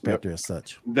won't respect her as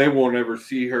such. They won't ever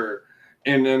see her.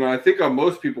 And then I think on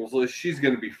most people's list, she's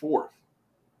going to be 4th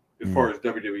as far as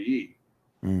WWE.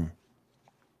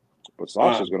 But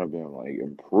Sasha's going to be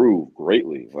improve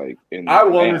greatly. I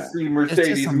want to see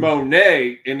Mercedes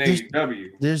Moné in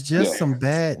AEW. There's just some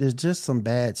bad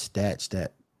stats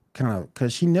that kind of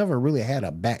because she never really had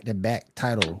a back-to-back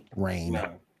title reign.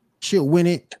 No. She'll win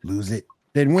it, lose it,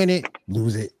 then win it,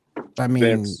 lose it. I mean,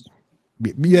 Vince.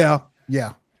 Yeah.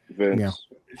 Vince. Yeah.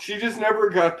 She just never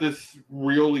got this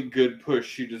really good push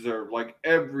she deserved. Like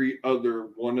every other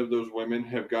one of those women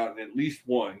have gotten at least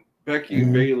one. Becky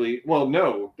and Bayley. Well,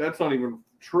 no, that's not even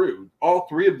true. All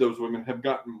 3 of those women have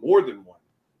gotten more than one.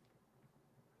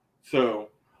 So,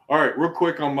 all right, real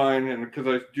quick on mine, and because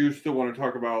I do still want to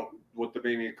talk about what the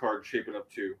Mania card shaping up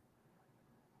to.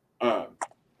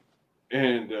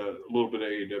 And a little bit of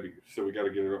AEW, so we got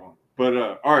to get it on. But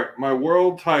all right, my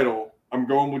world title, I'm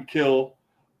going with Kill.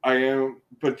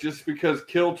 But just because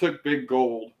Kill took Big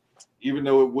Gold, even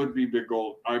though it would be Big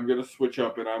Gold, I'm going to switch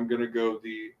up and I'm going to go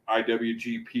the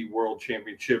IWGP World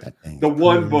Championship, the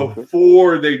one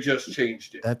before they just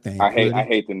changed it. That thing. I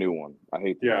hate the new one. I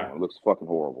hate the new one. It looks fucking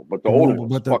horrible. But the old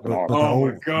one's fucking awesome. Oh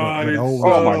my god, it's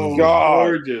so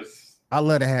gorgeous. I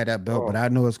love to have that belt, but I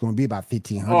know it's going to be about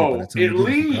 $1,500 by the time at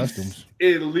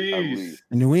least.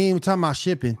 And then we ain't even talking about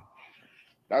shipping.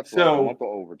 That's so. I want the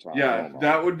overtime. Yeah,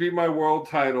 that would be my world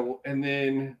title, and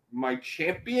then my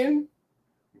champion.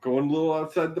 Going a little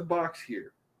outside the box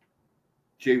here.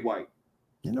 Jay White.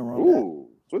 You know, wrong.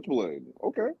 Switchblade.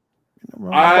 Okay.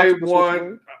 I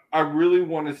really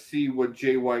want to see what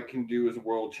Jay White can do as a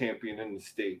world champion in the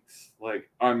States. Like,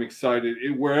 I'm excited.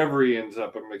 Wherever he ends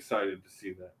up, I'm excited to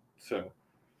see that. So,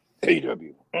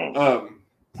 AEW.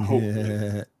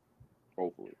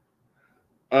 Hopefully.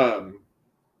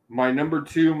 My number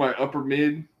 2, my upper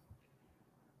mid,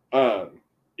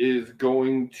 is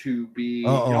going to be.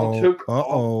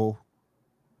 What?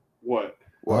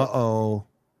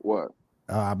 What?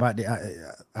 I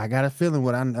got a feeling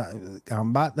what I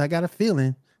got a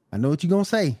feeling. I know what you're gonna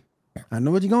say.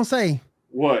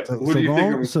 What? So, what do you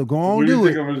think? So go on, do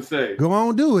it. I'm gonna say. Go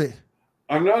on, do it.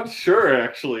 I'm not sure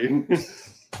actually.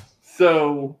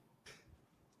 So,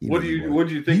 what do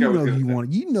you think? You know who you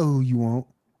want. You know who you want.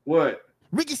 What?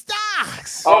 Ricky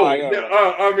Starks.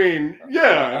 I mean,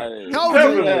 yeah.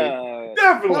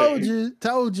 Definitely.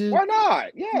 Told you. Why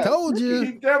not? Yeah. Told you.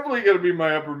 He's definitely gonna be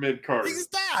my upper mid card. Ricky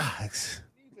Starks.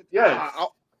 Yes.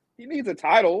 He needs a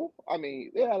title. I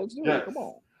mean, yeah, let's do it. Come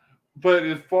on. But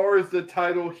as far as the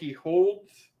title he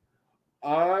holds,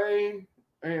 I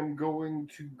am going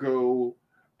to go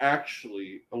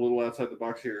actually a little outside the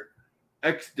box here.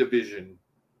 X Division.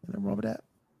 Nothing wrong with that.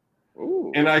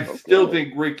 Ooh, And I okay. still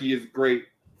think Ricky is great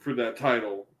for that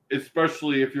title,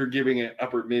 especially if you're giving it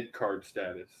upper mid card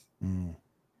status. Mm.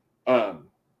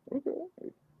 Okay.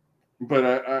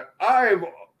 But I'm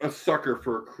a sucker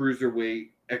for a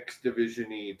cruiserweight X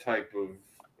Division-y type of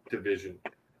division.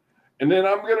 And then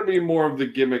I'm going to be more of the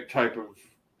gimmick type of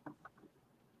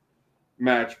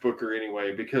match booker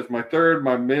anyway, because my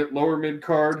lower mid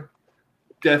card,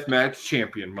 deathmatch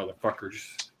champion,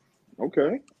 motherfuckers.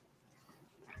 Okay.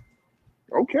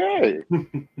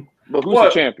 But who's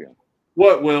What? the champion?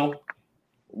 What, Will?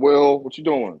 Will, what you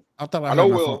doing? I thought I know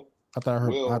my Will. phone. I thought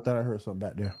Will. I heard something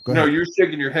back there. Go No, ahead. you're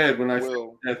shaking your head when I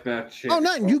Will. said deathmatch champion. Oh,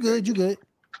 nothing. You good.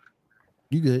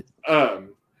 You good.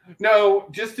 No,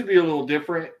 just to be a little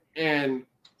different, and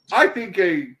I think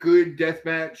a good death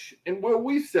match, and Will,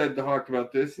 we talked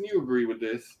about this, and you agree with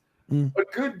this. Mm. A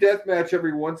good death match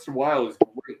every once in a while is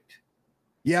great.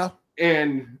 Yeah.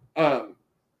 And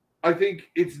I think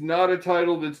it's not a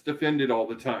title that's defended all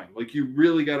the time. Like, you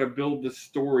really got to build the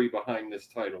story behind this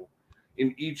title.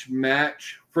 In each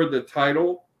match for the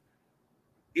title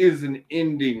is an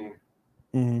ending.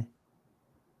 Mm-hmm.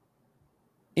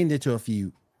 Ending to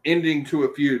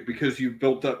a feud because you've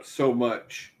built up so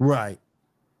much. Right.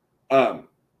 And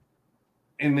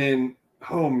then,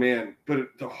 oh man,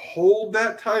 but to hold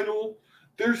that title,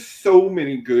 there's so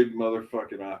many good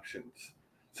motherfucking options.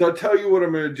 So I'll tell you what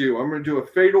I'm going to do. I'm going to do a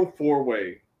fatal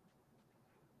four-way.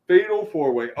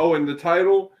 Oh, and the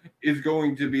title is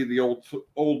going to be the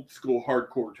old school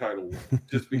hardcore title,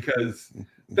 just because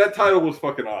that title was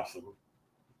fucking awesome.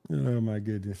 Oh my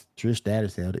goodness. Trish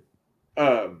Stratus held it.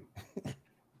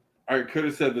 I could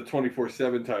have said the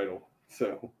 24/7 title.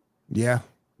 So yeah.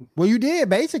 Well, you did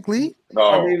basically.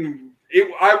 No. I mean,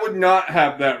 I would not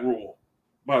have that rule,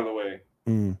 by the way.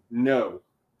 Mm. No.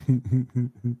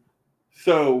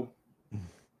 So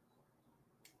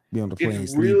be on the plane,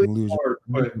 it's sleep, really and lose. hard.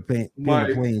 But be on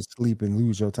the plane, sleep, and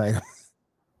lose your title.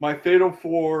 My fatal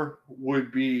four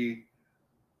would be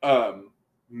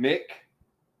Mick,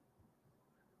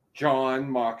 John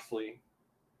Moxley.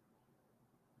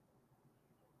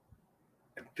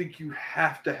 I think you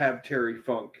have to have Terry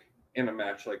Funk in a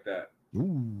match like that.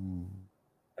 Ooh.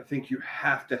 I think you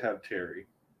have to have Terry.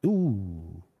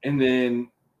 Ooh. And then,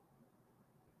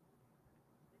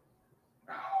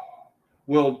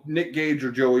 well, Nick Gage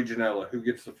or Joey Janela, who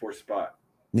gets the fourth spot?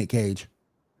 Nick Gage.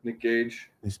 Nick Gage.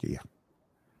 Yeah.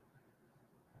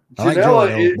 I like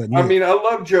Joey, though, I mean, I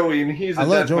love Joey, and he's a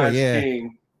deathmatch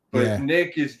king. But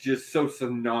Nick is just so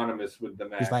synonymous with the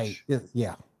match. It's like,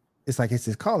 it's like it's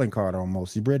his calling card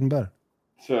almost. He's bread and butter.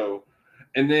 So,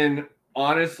 and then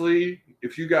honestly,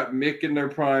 if you got Mick in their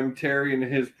prime, Terry in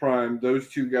his prime, those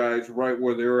two guys right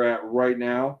where they're at right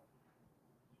now,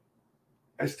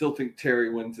 I still think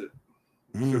Terry wins it.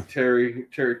 So Terry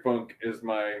Funk is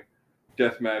my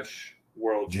deathmatch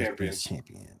world champion.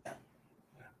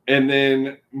 And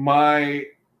then my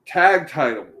tag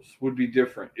titles would be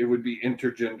different. It would be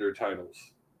intergender titles.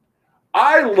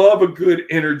 I love a good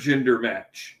intergender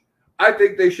match. I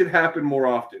think they should happen more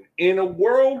often. In a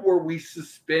world where we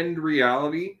suspend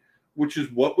reality, which is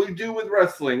what we do with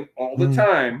wrestling all the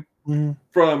time,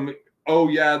 from, oh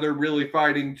yeah, they're really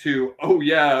fighting, to, oh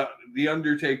yeah, The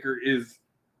Undertaker is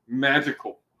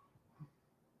magical.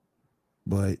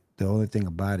 But the only thing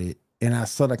about it, and I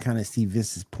sort of kind of see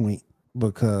Vince's point,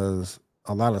 because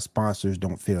a lot of sponsors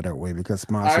don't feel that way, because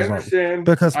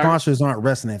sponsors aren't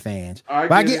wrestling fans.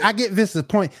 I get Vince's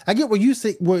point. I get where you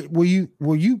say where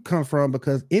you come from,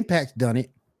 because Impact's done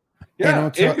it. Yeah,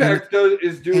 Impact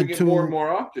is doing it more and more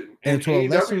often, and to a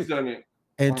lesser done it.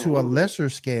 And to a lesser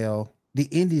scale, the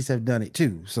indies have done it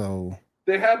too. So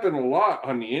they happen a lot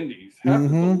on the indies.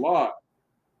 Happens a lot.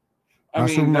 I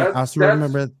still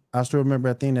remember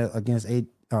a thing that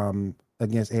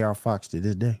against AR Fox to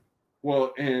this day.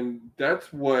 Well, and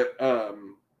that's what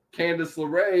Candice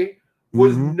LeRae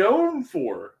was known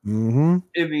for in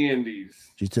the Indies.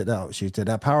 She took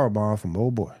that power bomb from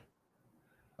old boy.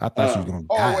 I thought she was gonna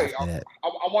die. Wait,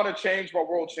 I want to change my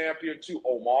world champion to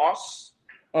Omos.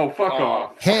 Oh, fuck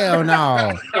off. Hell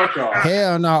no. Fuck off.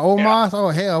 Hell no. Omos? Oh,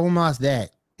 hell, Omos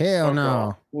that. Hell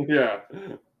no. Yeah.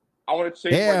 I want to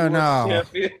change my US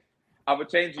champion. I would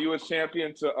change the US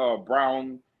champion to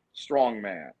Brown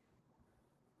Strongman.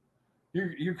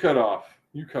 You cut off.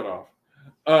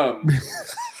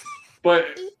 But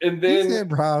and then he said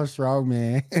Brown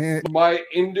Strongman. My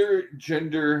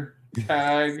intergender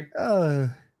tag.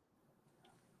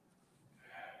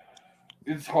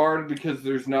 it's hard because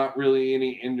there's not really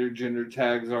any intergender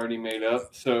tags already made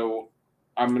up. So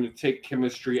I'm going to take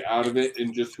chemistry out of it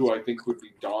and just who I think would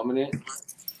be dominant.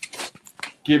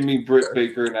 Give me Britt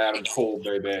Baker and Adam Cole,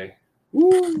 baby.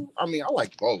 Woo. I mean, I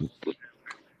like both. But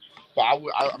I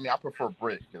prefer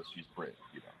Britt because she's Britt.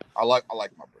 You know, I like my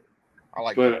Britt.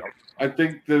 But I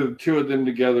think the two of them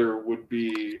together would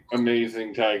be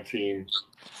amazing tag team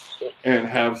and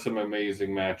have some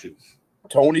amazing matches.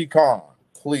 Tony Khan,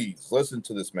 please listen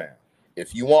to this man.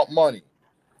 If you want money,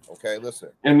 okay, listen.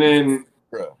 And then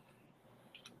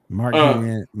Mark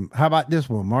Henry. How about this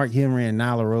one? Mark Henry and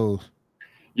Nyla Rose.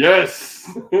 Yes.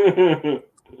 The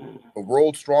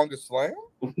world's strongest slam?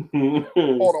 Hold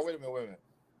on, wait a minute.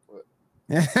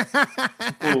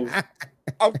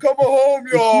 I'm coming home,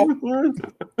 y'all.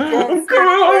 I'm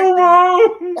coming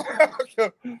home.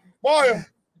 Maya,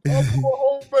 I'm coming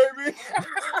home, baby.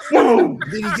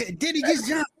 Did he get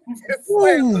jumped?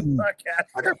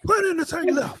 I got plenty in the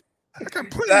tank left.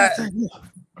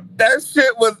 That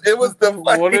shit was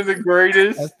one of the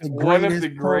greatest. One of the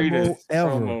greatest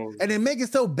ever. Promos. And it make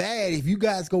it so bad if you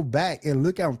guys go back and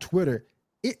look on Twitter.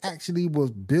 It actually was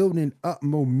building up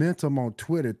momentum on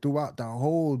Twitter throughout the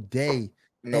whole day.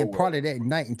 And part of that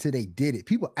night until they did it.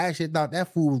 People actually thought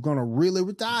that fool was gonna really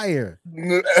retire.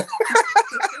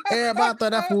 Everybody thought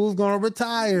that fool was gonna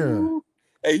retire.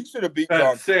 Hey, he should have beat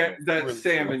that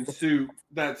salmon suit.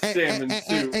 That salmon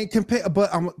suit. And compare,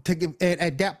 but I'm taking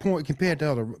at that point compared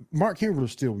to other, Mark Henry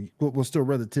was still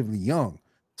relatively young.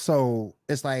 So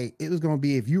it's like it was gonna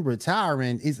be if you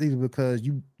retiring, it's either because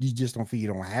you just don't feel you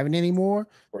don't have it anymore,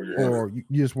 or you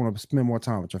just want to spend more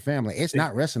time with your family. It's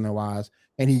not wrestling wise,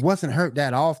 and he wasn't hurt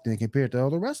that often compared to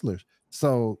other wrestlers.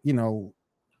 So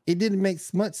it didn't make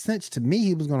much sense to me.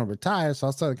 He was gonna retire, so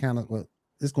I started kind of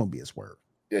it's gonna be a swerve.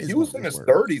 Yeah, he was in his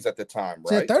 30s at the time,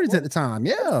 right? 30s at the time,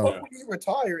 yeah. When you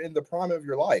retire in the prime of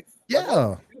your life,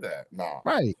 yeah. Do that, nah,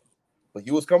 right. But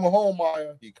he was coming home,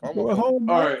 Maya. He coming home.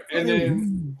 All right, and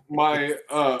then my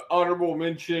honorable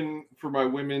mention for my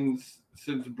women's,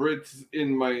 since Britt's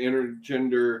in my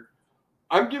intergender,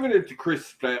 I'm giving it to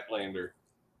Chris Statlander.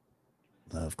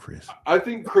 Love Chris. I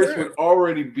think Chris would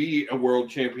already be a world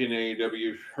champion in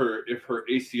AEW if her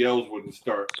ACLs wouldn't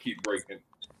keep breaking.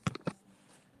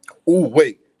 Oh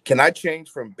wait, can I change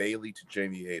from Bailey to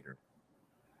Jamie Hayter?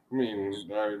 I mean,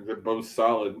 they're both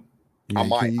solid. I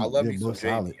might. I love you so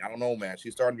Jamie. I don't know, man.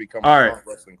 She's starting to become a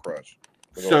wrestling crush.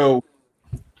 So,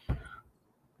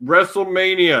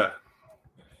 WrestleMania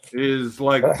is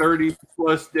like 30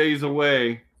 plus days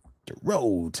away. The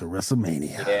road to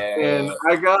WrestleMania. Yeah. And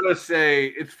I gotta say,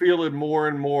 it's feeling more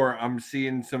and more. I'm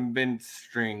seeing some Vince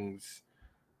strings.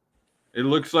 It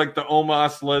looks like the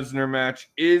Omos Lesnar match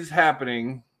is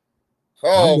happening.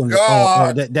 Oh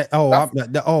God! That's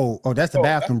the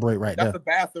bathroom break right there. That's the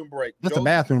bathroom break. That's the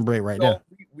bathroom break right there.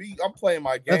 I'm playing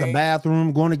my game. That's the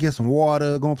bathroom. Going to get some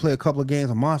water. Going to play a couple of games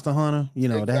of Monster Hunter.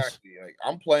 Exactly.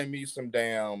 I'm playing me some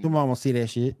damn. Come on, want to see that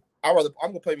shit. I'm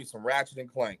gonna play me some Ratchet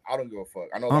and Clank. I don't give a fuck.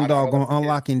 I'm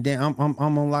unlocking Dan. I'm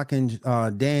unlocking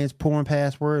Dan's porn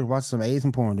password and watch some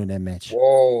Asian porn during that match.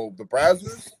 Whoa, the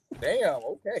Brazzers. Damn.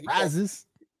 Okay. Brazzers.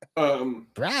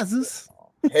 Brazzers.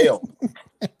 Hell.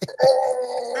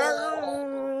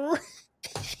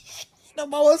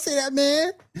 Nobody want to see that,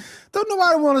 man. Don't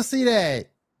nobody want to see that.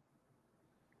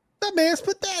 That man's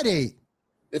pathetic.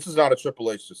 This is not a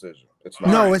Triple H decision. It's not.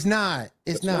 No, it's not.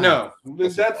 It's not. No,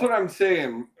 that's what I'm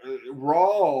saying.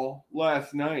 Raw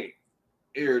last night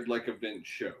aired like a Vince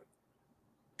show.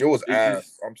 It was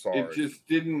ass. I'm sorry. It just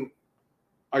didn't.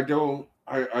 I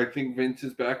think Vince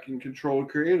is back in control of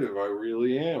creative. I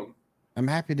really am. I'm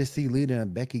happy to see Lita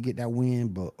and Becky get that win,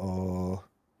 but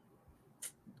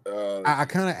I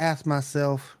kind of asked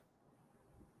myself,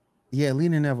 yeah,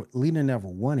 Lita never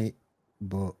won it,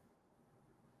 but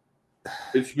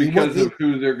it's because of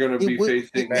who they're going to be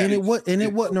facing, and it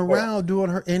wasn't around during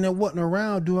her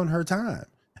time.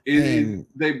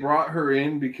 They brought her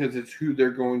in because it's who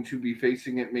they're going to be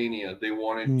facing at Mania. They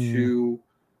wanted two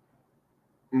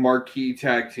marquee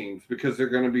tag teams because they're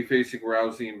going to be facing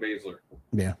Rousey and Baszler.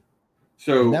 Yeah.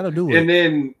 So that'll do it. And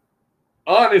then,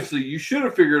 honestly, you should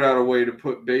have figured out a way to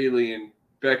put Bayley and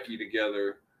Becky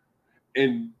together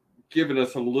and given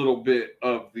us a little bit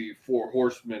of the Four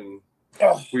Horsemen.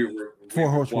 We were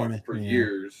for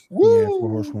years. Yeah, Four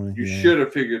Horsemen. You should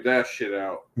have figured that shit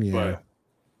out. Yeah.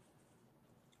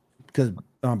 Because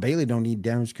Bayley don't need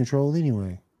damage control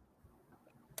anyway.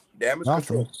 Damage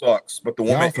control sucks, but the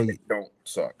woman don't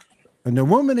suck. And the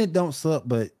woman it don't suck,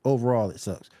 but overall it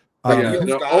sucks. Almost.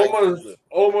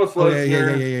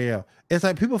 Yeah. It's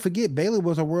like people forget Bayley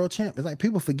was a world champ. It's like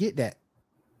people forget that.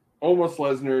 Almost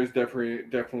Lesnar is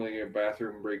definitely a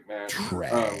bathroom break match.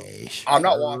 Trash. I'm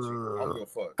not watching. I don't give a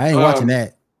fuck. I ain't watching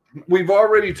that. We've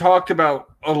already talked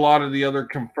about a lot of the other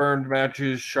confirmed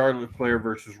matches. Charlotte Flair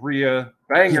versus Rhea.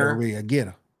 Banger. Get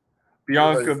her.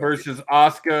 Bianca versus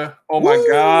Asuka. Oh my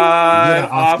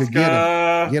God. Get her,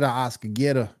 Asuka. Asuka. Get her, Asuka.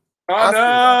 Get her.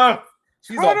 Anna.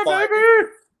 She's on fire. Baby.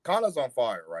 Kanna's on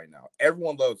fire right now.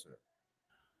 Everyone loves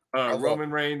her. Roman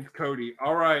Reigns, Cody.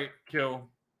 All right, Kill.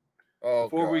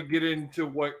 Before we get into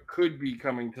what could be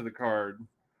coming to the card,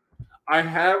 I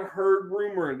have heard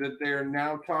rumor that they are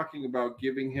now talking about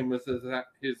giving him his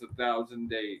 1,000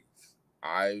 days.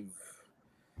 I've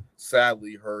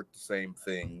sadly heard the same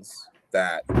things,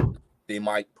 that they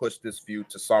might push this feud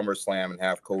to SummerSlam and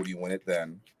have Cody win it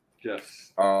then.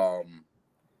 Yes. I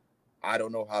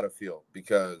don't know how to feel,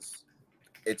 because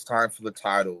it's time for the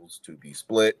titles to be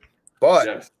split.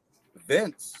 But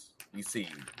Vince, you see,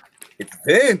 it's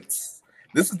Vince.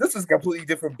 This is a completely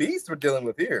different beast we're dealing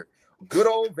with here. Good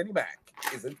old Vinnie Mac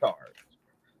is in charge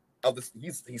of this.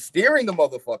 He's steering the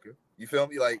motherfucker. You feel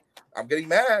me? Like, I'm getting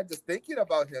mad just thinking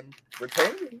about him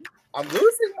retaining. I'm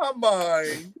losing my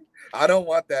mind. I don't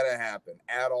want that to happen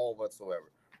at all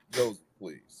whatsoever. Joseph,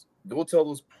 please go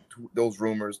tell those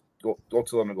rumors. Go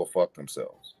tell them to go fuck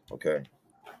themselves. Okay?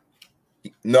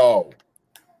 No.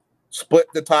 Split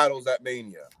the titles at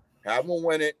Mania. Have them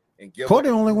win it and give. Cody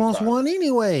only wants one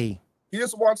anyway. He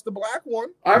just wants the black one.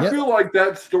 I feel like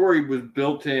that story was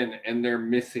built in and they're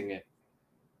missing it.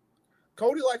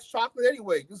 Cody likes chocolate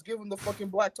anyway. Just give him the fucking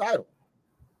black title,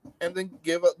 and then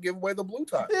give away the blue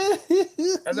title,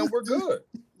 and then we're good.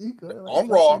 On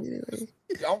Raw,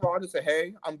 just say,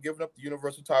 "Hey, I'm giving up the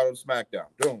Universal title to SmackDown."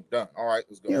 Boom, done. All right,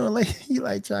 let's go. You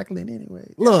like chocolate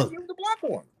anyway. Look, give him the black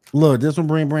one. Look, this will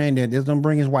bring Brandon. This don't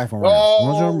bring his wife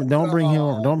around. Don't bring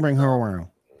her around.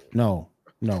 No,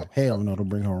 hell no, don't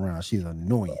bring her around. She's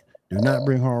annoying. Do not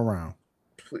bring her around.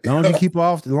 As long as you keep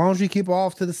her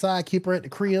off to the side, keep her at the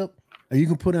crib. Or you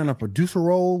can put her in a producer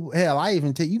role. Hell, you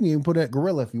can even put her at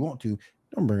Gorilla if you want to.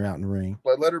 Don't bring her out in the ring.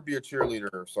 Like, let her be a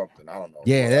cheerleader or something. I don't know.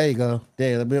 Yeah, there you go.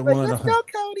 There, let's go,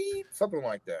 Cody. Something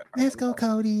like that. Let's go,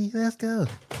 Cody. Let's go.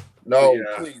 No,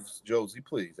 please, Josie,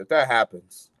 please. If that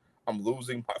happens, I'm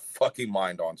losing my fucking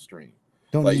mind on stream.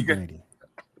 Don't leave Brandy.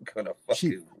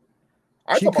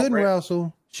 She couldn't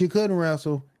wrestle. She couldn't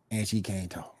wrestle, and she can't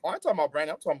talk. I'm talking about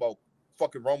Brandy. I'm talking about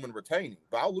fucking Roman retaining.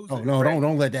 But I'll lose. Oh no!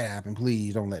 Don't let that happen.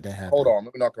 Please don't let that happen. Hold on.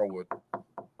 Let me knock on wood.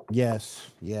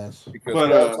 Yes. Because I'm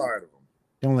tired of them.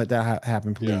 Don't let that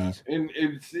happen, please. Yeah. And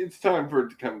it's time for it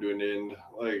to come to an end.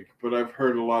 But I've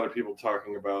heard a lot of people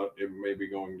talking about it maybe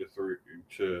going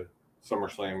to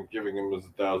SummerSlam, giving him his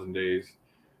 1,000 days.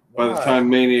 By the time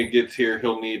Mania gets here,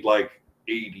 he'll need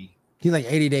 80. He's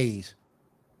 80 days.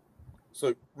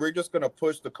 So we're just gonna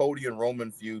push the Cody and Roman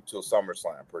feud till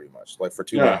SummerSlam, pretty much, for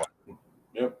 2 months.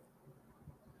 Yep.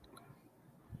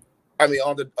 I mean,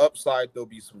 on the upside, there'll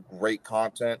be some great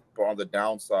content, but on the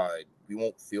downside, we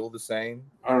won't feel the same.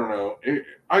 I don't know.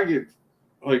 I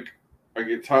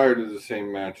get tired of the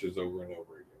same matches over and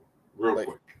over again, real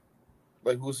quick.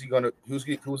 Who's he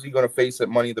gonna face at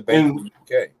Money in the Bank in the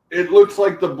UK? It looks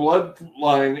like the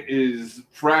bloodline is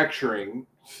fracturing,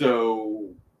 so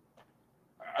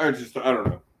I don't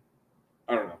know.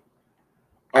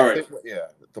 All right.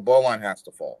 The bloodline has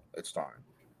to fall. It's time.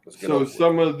 So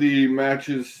some of the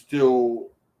matches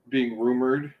still being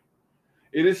rumored.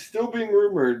 It is still being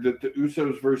rumored that the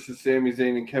Usos versus Sami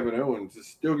Zayn and Kevin Owens is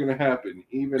still going to happen,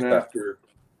 even after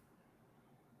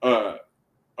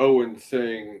Owens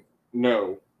saying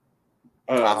no.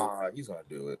 He's going to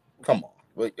do it. Come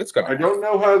on. It's going to happen. I don't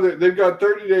know how they've got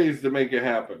 30 days to make it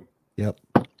happen. Yep.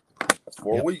 That's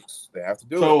 4 weeks. They have to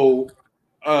do it. So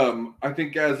I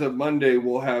think as of Monday,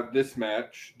 we'll have this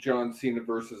match, John Cena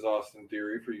versus Austin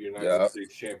Theory for United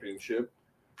States Championship.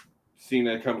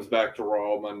 Cena comes back to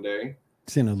Raw Monday.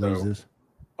 Cena loses.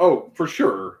 Oh, for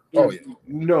sure. There's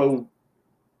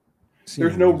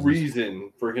Cena no loses.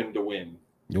 reason for him to win.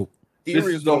 Nope.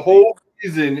 The whole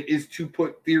reason is to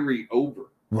put Theory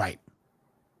over. Right.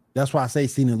 That's why I say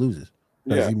Cena loses.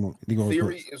 Yeah.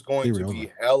 Theory is going to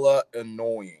be hella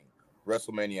annoying.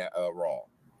 WrestleMania Raw.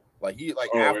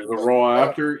 After the Raw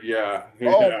after? Yeah.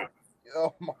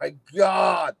 Oh my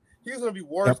God. He's going to be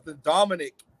worse than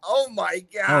Dominic. Oh my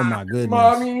God. Oh my goodness.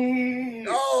 Mommy.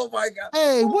 Oh my God.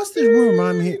 Hey, what's this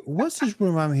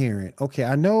rumor I'm hearing? Okay,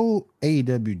 I know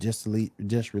AEW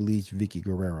just released Vicky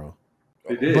Guerrero.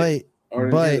 They did.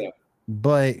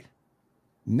 But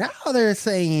now they're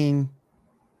saying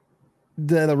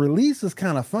the release is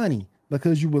kind of funny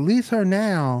because you release her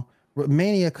now with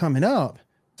Mania coming up.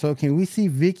 So can we see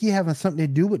Vicky having something to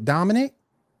do with Dominic?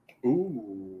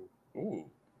 Ooh.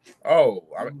 Oh,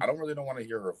 I don't really don't want to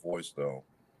hear her voice though.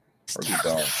 Or you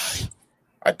don't.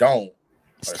 I don't.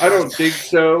 I don't think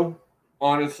so,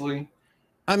 honestly.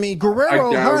 I mean,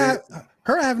 Guerrero, doubt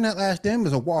her having that last name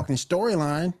is a walking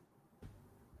storyline.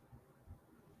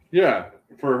 Yeah,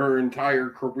 for her entire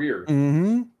career.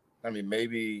 Mm-hmm. I mean,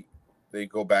 maybe they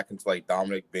go back into like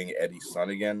Dominic being Eddie's son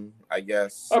again, I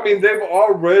guess. I mean,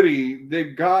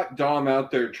 they've got Dom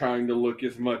out there trying to look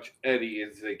as much Eddie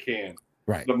as they can.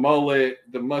 Right. The mullet,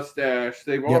 the mustache,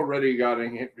 they've already got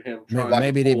him trying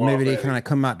maybe to they kind of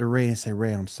come out to Ray and say,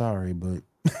 Ray, I'm sorry, but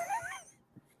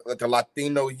like the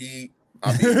Latino heat.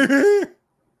 I mean,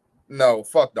 no,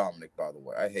 fuck Dominic, by the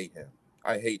way. I hate him.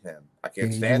 I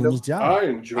can't stand him. I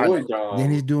enjoy Dom.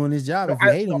 Then he's doing his job. No, if you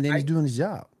hate him, then he's doing his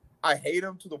job. I hate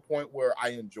him to the point where I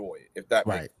enjoy it, if that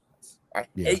makes sense. I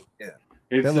hate him.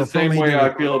 It's the same way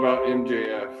I feel about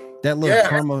MJF. That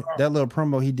little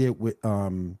promo he did with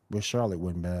Charlotte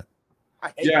wasn't bad.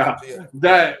 I hate MJF.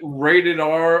 That rated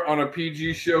R on a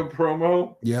PG show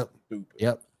promo. Yep. Stupid.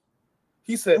 Yep.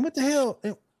 He said, and what the hell?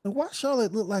 And why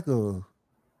Charlotte look like a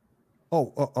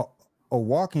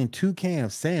walking toucan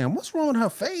of Sam? What's wrong with her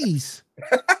face?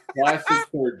 Plastic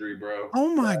surgery, bro.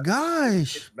 Oh my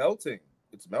gosh. It's melting.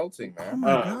 It's melting, man. Oh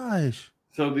my gosh.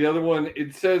 So the other one,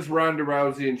 it says Ronda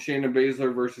Rousey and Shayna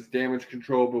Baszler versus Damage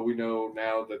Control, but we know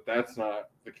now that that's not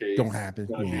the case. Don't happen.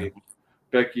 It's gonna be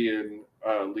Becky and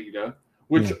Lita,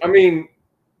 which I mean,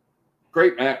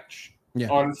 great match. Yeah.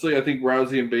 Honestly, I think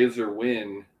Rousey and Baszler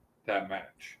win that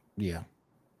match. Yeah.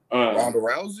 Ronda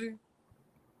Rousey?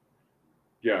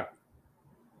 Yeah.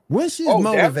 When she's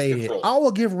motivated, control. I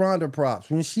will give Ronda props.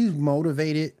 When she's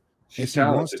motivated and she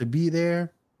wants to be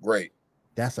there, great.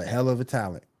 That's a hell of a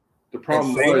talent. The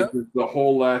problem was the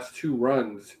whole last two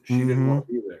runs, she didn't want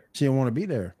to be there. She didn't want to be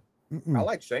there. I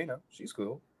like Shayna. She's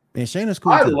cool. And Shayna's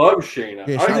cool. I too. love Shayna.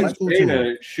 Yeah, I think cool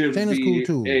Shayna should Shayna's be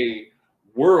cool too. a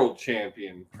world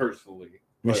champion, personally.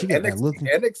 Yeah, she got that look.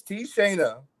 NXT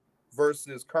Shayna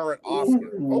versus current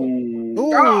Oscar.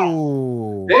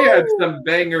 Oh, they had some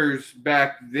bangers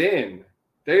back then.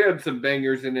 They had some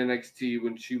bangers in NXT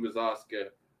when she was Asuka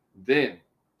then.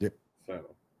 Yep. So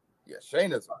yeah,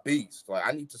 Shayna's a beast. Like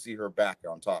I need to see her back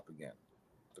on top again.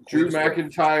 Drew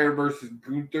McIntyre versus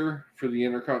Gunther for the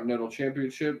Intercontinental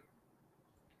Championship.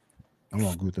 I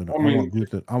want Gunther. I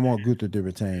I want Gunther to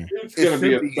retain. It's gonna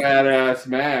be a badass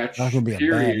match. That's gonna be a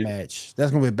bad match.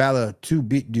 That's gonna be a battle of two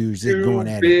big dudes just going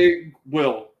at it.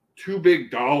 Two big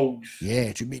dogs.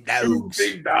 Yeah, two big dogs.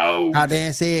 Two big dogs. How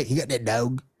Dan said he got that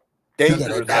dog. He got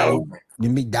that dog. The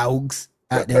big dogs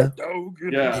out there.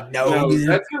 Yeah,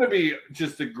 that's gonna be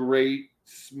just a great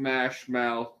smash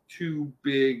mouth.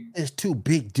 It's two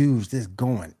big dudes just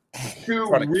going. Two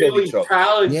really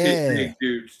talented big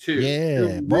dudes too.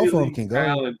 Yeah, both of them can go.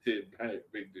 Talented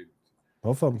big dudes.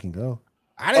 Both of them can go.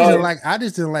 I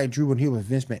just didn't like Drew when he was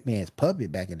Vince McMahon's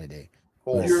puppet back in the day.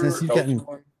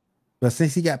 But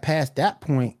since he got past that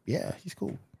point, yeah, he's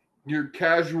cool. Your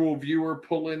casual viewer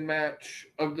pull-in match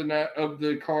of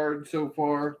the card so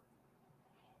far: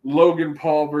 Logan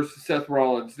Paul versus Seth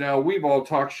Rollins. Now we've all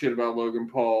talked shit about Logan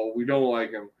Paul. We don't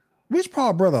like him. Which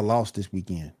Paul brother lost this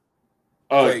weekend?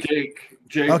 Jake.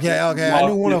 Okay. I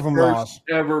knew one of them lost.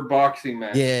 Ever boxing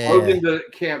match. Yeah. Logan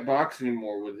can't box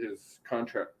anymore with his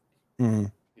contract. Mm-hmm.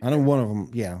 I know one of them.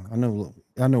 Yeah, I know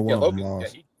one of them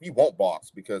lost. Yeah, he won't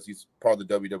box because he's part of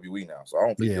the WWE now. So I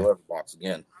don't think he'll ever box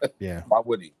again. Yeah. Why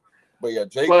would he? But yeah,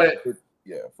 Jake.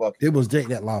 Fuck. It was Jake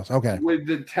that lost. Okay. With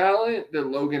the talent that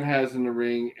Logan has in the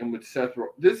ring and with Seth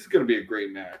Rollins, this is going to be a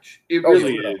great match. It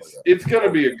really is. It's going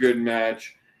to be a good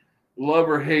match. Love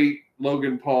or hate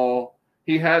Logan Paul.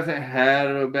 He hasn't had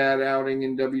a bad outing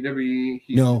in WWE.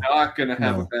 He's not going to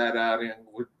have a bad outing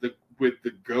with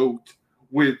the GOAT.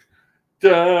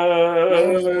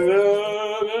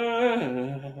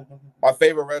 My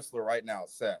favorite wrestler right now,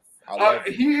 Seth.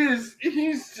 He's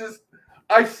just.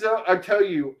 I tell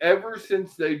you, ever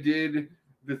since they did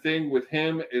the thing with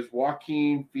him as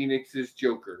Joaquin Phoenix's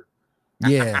Joker,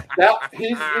 yeah,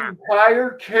 his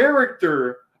entire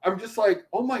character. I'm just like,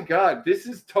 oh my God, this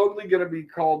is totally going to be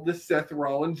called the Seth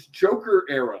Rollins Joker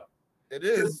era. It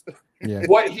is. Yeah.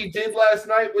 What he did last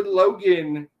night with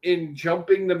Logan in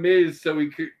jumping the Miz so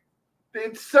he could.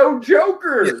 It's so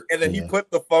Joker. Yeah, and then he put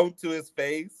the phone to his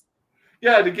face.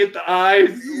 Yeah, to get the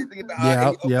eyes.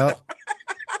 Yeah.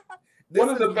 One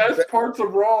of the best parts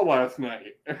of Raw last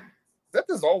night. Seth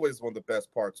is always one of the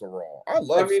best parts of Raw. I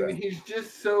love Seth. He's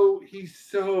just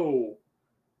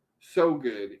so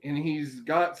good, and he's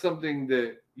got something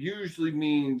that usually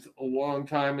means a long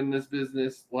time in this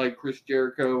business, like Chris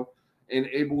Jericho, and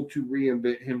able to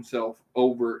reinvent himself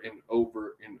over and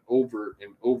over and over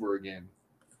and over again.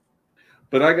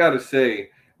 But I gotta say,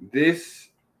 this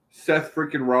Seth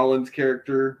freaking Rollins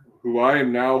character, who I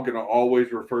am now gonna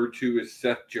always refer to as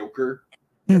Seth Joker.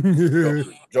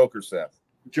 Joker Seth.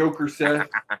 Joker Seth.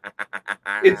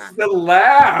 It's the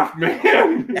laugh,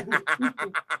 man.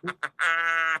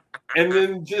 And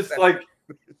then just like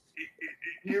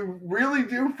you really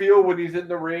do feel when he's in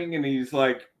the ring and he's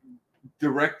like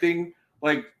directing,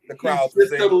 like the crowd.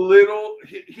 He's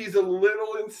a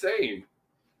little insane.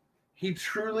 He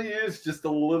truly is just a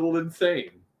little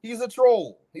insane. He's a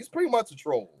troll. He's pretty much a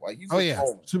troll. Like he's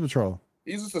troll. Super troll.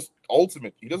 He's just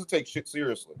ultimate. He doesn't take shit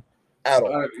seriously at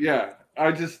all.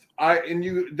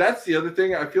 That's the other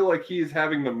thing. I feel like he is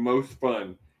having the most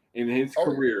fun in his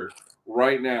career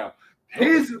right now.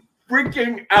 His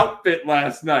freaking outfit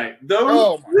last night.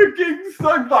 Those freaking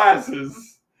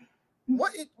sunglasses.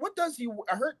 What does he?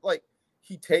 I heard like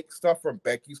he takes stuff from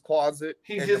Becky's closet.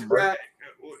 He just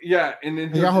and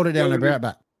then y'all hold it down there,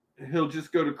 back. He'll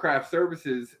just go to craft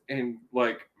services and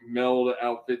like meld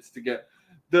outfits together.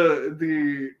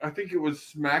 The I think it was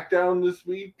SmackDown this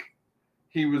week.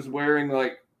 He was wearing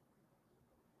like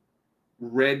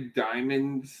red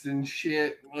diamonds and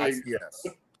shit. Like, yes.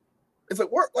 It's like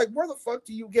where the fuck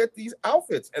do you get these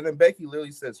outfits? And then Becky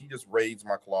literally says he just raids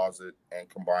my closet and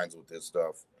combines with this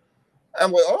stuff.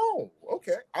 I'm like, oh,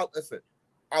 okay. Listen,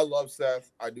 I love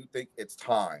Seth. I do think it's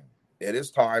time. It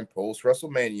is time post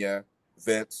WrestleMania,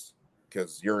 Vince,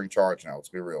 because you're in charge now. Let's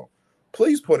be real.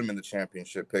 Please put him in the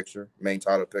championship picture, main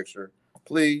title picture.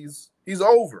 Please. He's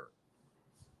over.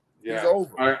 Yeah, he's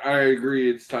over. I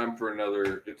agree. It's time for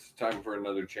another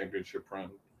championship run.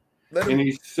 And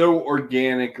he's so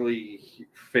organically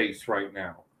face right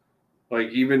now. Like,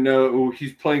 even though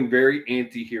he's playing very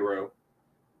anti-hero,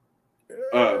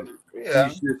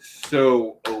 he's just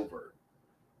so over.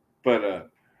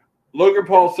 But Logan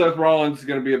Paul, Seth Rollins is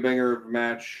going to be a banger of a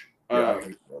match. I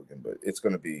hate Logan, but it's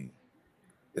going to be.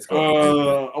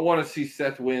 I want to see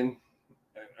Seth win.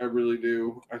 I really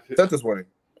do. Seth is winning.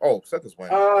 Oh, Seth is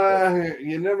winning.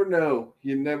 You never know.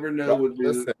 You never know with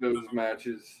those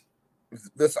matches.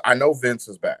 I know Vince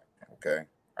is back. Okay,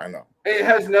 I know. It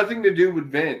has nothing to do with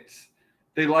Vince.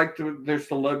 They like their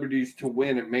celebrities to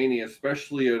win at Mania,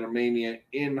 especially at a Mania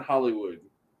in Hollywood.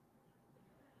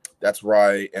 That's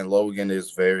right, and Logan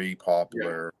is very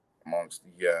popular amongst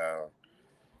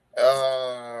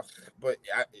but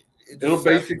it'll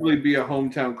basically be a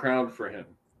hometown crowd for him.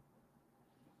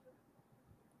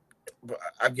 But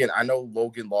again, I know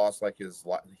Logan lost he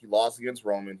lost against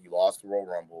Roman, he lost the Royal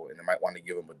Rumble, and they might want to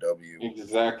give him a W.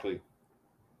 Exactly.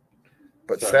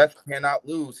 But Seth cannot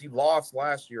lose. He lost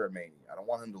last year at Mania. I don't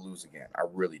want him to lose again. I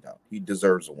really don't. He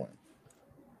deserves a win.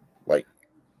 Like,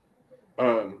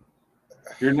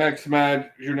 your next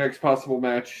possible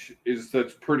match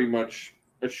that's pretty much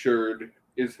assured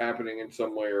is happening in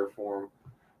some way or form.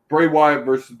 Bray Wyatt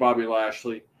versus Bobby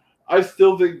Lashley. I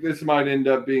still think this might end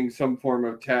up being some form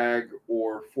of tag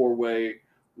or four-way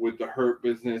with the Hurt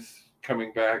Business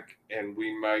coming back, and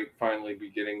we might finally be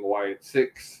getting Wyatt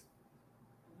 6.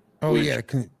 Oh, yeah.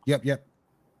 Yep.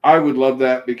 I would love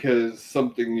that because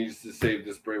something needs to save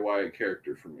this Bray Wyatt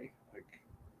character for me. Like,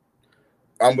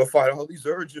 I'm going to fight all these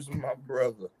urges with my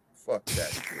brother. Fuck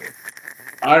that shit.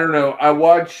 I don't know.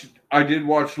 I did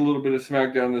watch a little bit of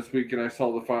SmackDown this week, and I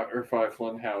saw the Firefly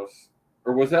Funhouse.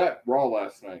 Or was that Raw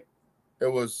last night?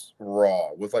 It was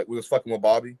Raw. We was fucking with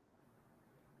Bobby?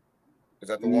 Is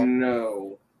that the one?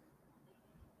 No.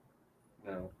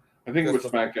 I think it was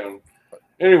SmackDown.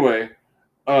 Anyway,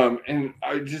 and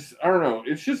I don't know.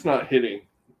 It's just not hitting.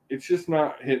 It's just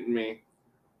not hitting me.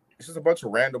 It's just a bunch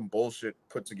of random bullshit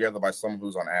put together by someone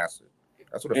who's on acid.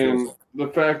 That's what it feels like. The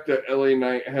fact that LA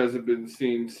Knight hasn't been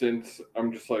seen since,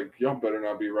 I'm just like, y'all better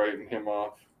not be writing him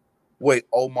off. Wait,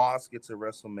 Omos gets a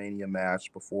WrestleMania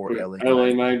match before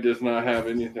LA Knight does not have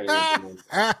anything.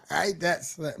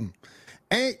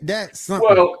 Ain't that something?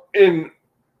 Well, and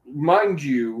mind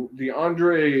you, the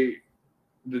Andre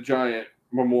the Giant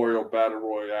Memorial Battle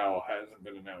Royale hasn't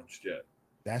been announced yet.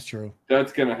 That's true.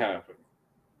 That's going to happen.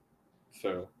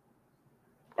 So,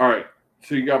 all right.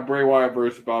 So you got Bray Wyatt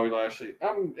versus Bobby Lashley.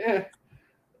 I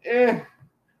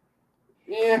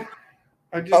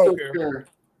just don't care.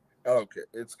 Okay,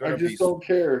 it's gonna be. I just don't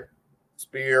care.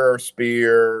 Spear.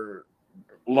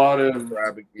 A lot of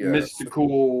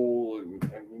mystical,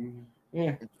 and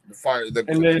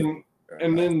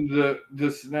then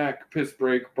the snack piss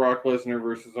break. Brock Lesnar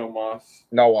versus Omos.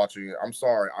 Not watching it. I'm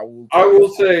sorry. I will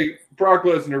say Brock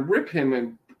Lesnar, rip him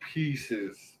in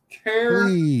pieces. Tear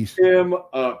him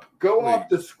up. Go off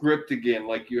the script again,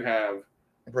 like you have.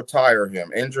 Retire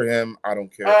him. Injure him. I don't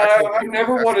care. I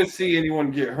never want to see anyone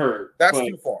get hurt. That's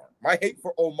too far. My hate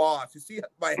for Omos. You see,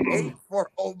 my hate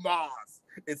for Omos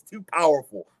is too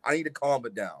powerful. I need to calm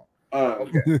it down.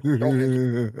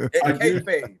 Okay.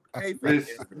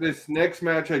 This next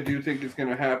match I do think is going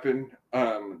to happen.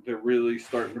 They're really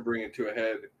starting to bring it to a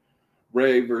head.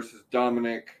 Ray versus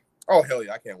Dominic. Oh hell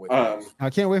yeah, I can't wait. I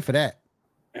can't wait for that.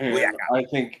 And I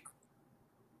think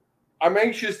I'm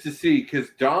anxious to see because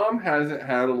Dom hasn't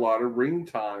had a lot of ring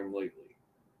time lately.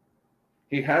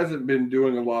 He hasn't been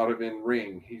doing a lot of in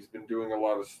ring. He's been doing a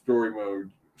lot of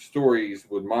stories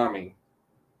with Mommy.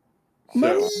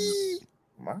 So,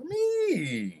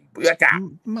 Mommy.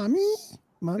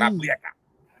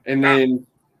 And then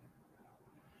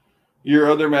your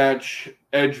other match,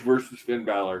 Edge versus Finn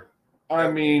Balor.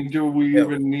 I mean, do we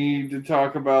even need to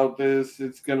talk about this?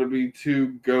 It's going to be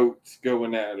two goats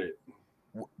going at it.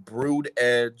 Brood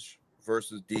Edge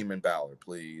versus Demon Balor,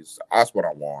 please. That's what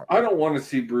I want. I don't want to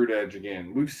see Brood Edge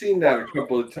again. We've seen that a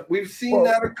couple of times.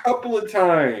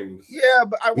 Yeah,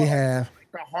 but I want to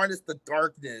harness the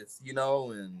darkness,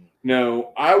 and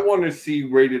no, I want to see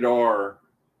Rated R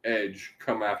Edge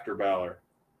come after Balor.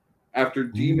 After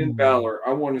Demon Balor,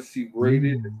 I want to see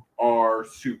Rated R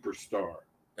Superstar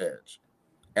Edge.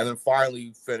 And then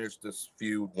finally finish this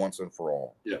feud once and for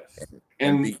all. Yes.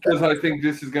 And because I think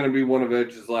this is going to be one of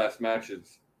Edge's last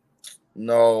matches.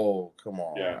 No, come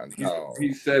on. Yeah, no.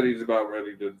 He said he's about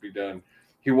ready to be done.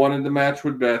 He wanted the match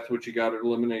with Beth, which he got at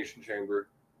Elimination Chamber.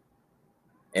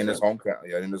 In his home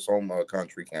country,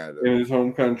 Canada. In his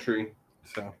home country.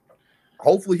 So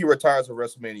hopefully he retires at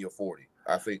WrestleMania 40.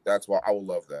 I think that's why I would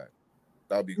love that.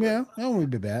 That would be great. Yeah, that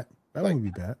wouldn't be bad.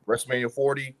 WrestleMania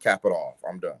 40, cap it off.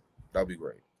 I'm done. That'd be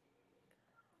great.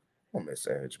 I miss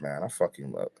Edge, man. I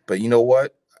fucking love it. But you know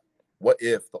what? What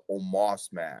if the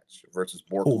Omos match versus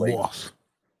Bork Laser?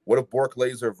 What if Bork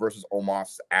Laser versus Omos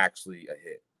is actually a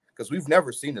hit? Because we've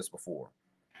never seen this before,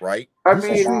 right? I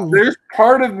mean, there's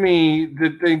part of me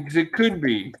that thinks it could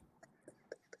be.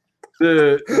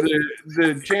 The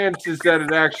chances that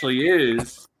it actually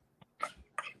is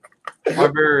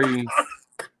are very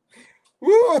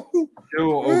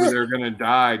still over there gonna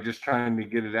die just trying to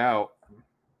get it out.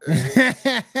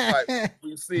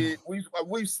 We've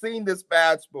seen this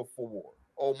match before.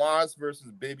 Omos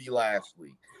versus Bobby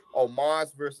Lashley.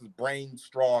 Omos versus Brain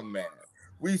Strongman.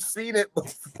 We've seen it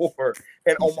before,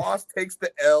 and Omos takes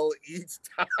the L each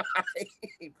time.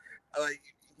 Like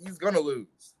he's gonna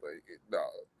lose. Like no,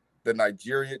 the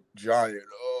Nigerian Giant.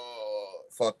 Oh,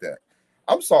 fuck that.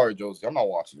 I'm sorry, Josie. I'm not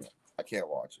watching it. I can't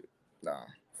watch it. Nah,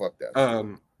 fuck that.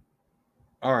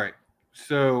 All right.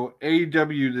 So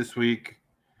AEW this week.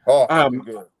 Oh,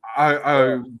 good.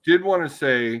 I did want to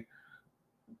say,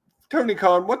 Tony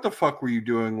Khan, what the fuck were you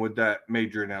doing with that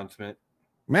major announcement?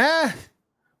 Man,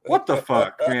 what the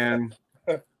fuck, man?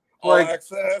 All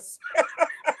access.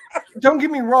 Don't get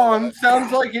me wrong.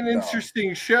 Sounds like an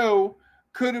interesting show.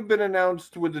 Could have been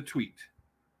announced with a tweet.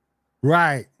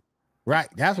 Right.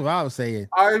 That's what I was saying.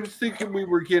 I was thinking we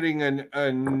were getting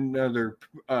another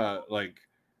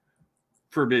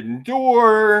Forbidden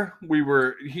Door.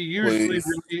 He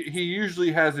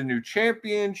usually has a new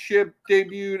championship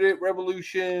debuted at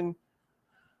Revolution.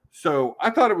 So I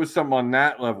thought it was something on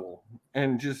that level.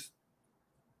 And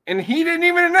he didn't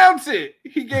even announce it.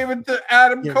 He gave it to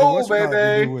Adam Cole,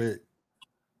 baby.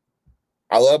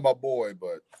 I love my boy,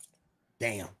 but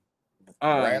damn.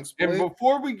 And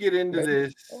before we get into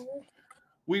this,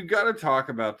 we've got to talk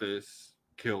about this,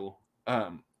 Kill.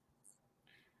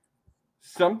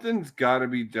 Something's got to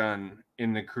be done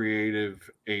in the creative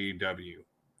AEW.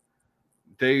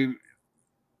 There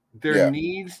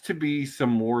needs to be some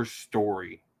more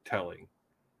storytelling.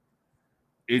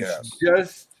 It's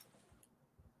just,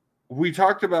 we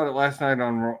talked about it last night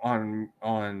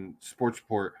on Sports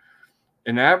Report.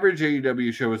 An average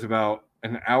AEW show is about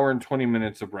an hour and 20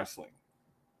 minutes of wrestling.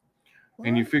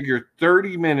 And you figure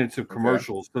 30 minutes of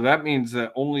commercials. So that means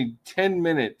that only 10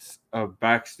 minutes of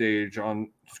backstage on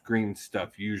screen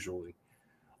stuff, usually,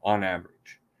 on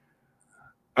average.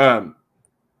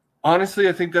 Honestly,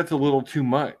 I think that's a little too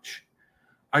much.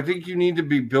 I think you need to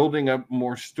be building up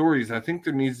more stories. I think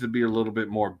there needs to be a little bit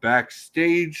more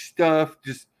backstage stuff.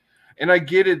 And I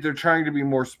get it. They're trying to be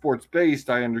more sports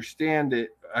based. I understand it.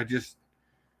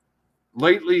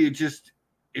 Lately,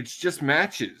 it's just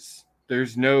matches.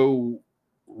 There's no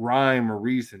rhyme or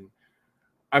reason.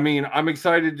 I mean, I'm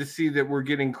excited to see that we're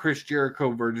getting Chris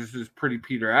Jericho versus Pretty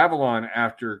Peter Avalon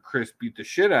after Chris beat the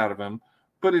shit out of him,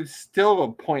 but it's still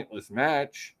a pointless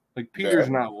match. Like Peter's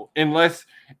not, unless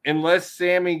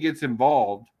Sammy gets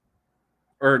involved,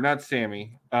 or not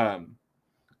Sammy,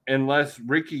 unless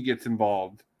Ricky gets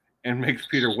involved and makes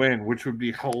Peter win, which would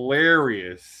be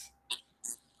hilarious.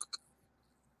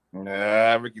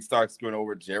 Nah, Ricky Starks going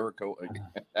over Jericho again.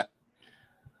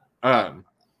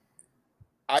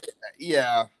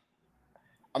 Yeah.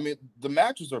 I mean, the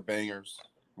matches are bangers.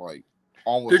 Like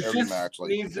almost every match.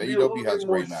 Like AEW has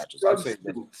great matches. I'd say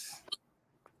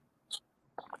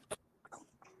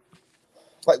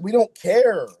like we don't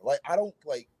care. Like I don't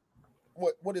like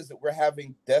what is it? We're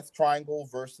having Death Triangle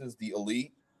versus the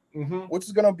Elite, which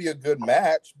is gonna be a good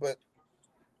match, but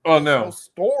no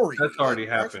story. That's already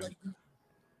happened.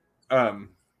 I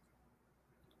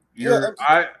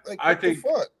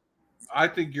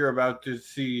think you're about to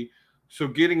see. So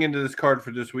getting into this card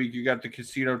for this week, you got the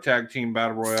Casino Tag Team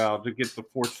Battle Royale to get the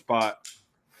 4th spot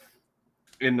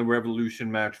in the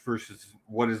Revolution match versus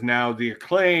what is now the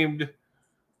Acclaimed,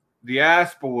 the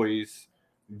Ass Boys,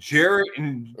 Jarrett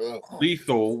and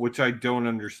Lethal, which I don't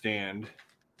understand.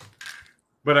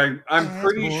 But I'm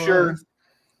pretty sure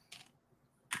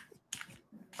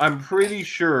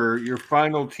your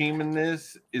final team in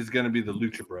this is going to be the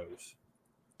Lucha Bros.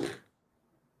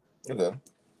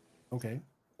 Okay.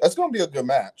 That's going to be a good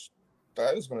match.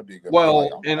 That is going to be a good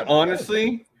match. And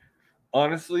honestly,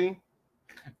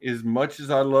 as much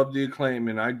as I love the Acclaim,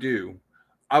 and I do,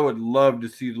 I would love to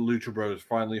see the Lucha Bros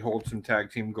finally hold some tag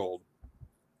team gold.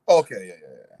 Okay,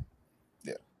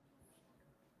 yeah.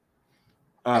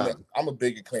 I'm a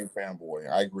big Acclaim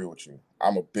fanboy. I agree with you.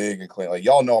 I'm a big Acclaim. Like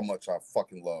y'all know how much I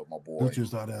fucking love my boy.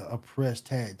 Luchas are the oppressed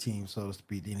tag team, so to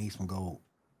speak. They need some gold.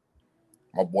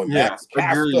 My boy Max.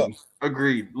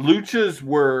 Agreed. Luchas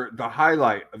were the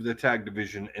highlight of the tag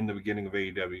division in the beginning of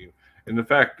AEW, and the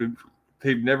fact that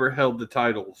they've never held the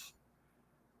titles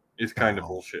is kind of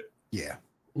bullshit. Yeah,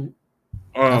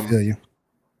 I feel you.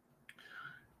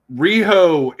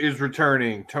 Riho is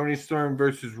returning. Tony Storm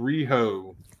versus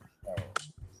Riho.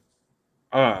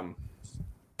 It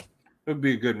would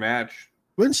be a good match.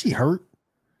 Wasn't she hurt?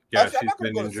 Yeah, she's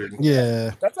been injured.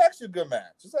 Yeah, that's actually a good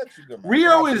match.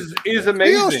 Riho is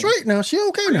amazing. Riho's straight now. She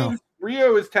okay now.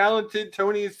 Riho is talented.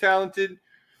 Tony is talented,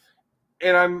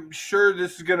 and I'm sure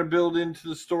this is going to build into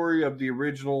the story of the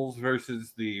originals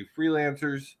versus the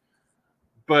freelancers.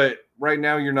 But right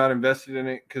now, you're not invested in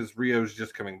it because Rio's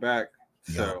just coming back.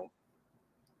 So,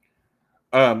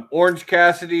 Orange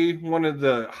Cassidy, one of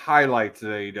the highlights of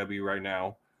AEW right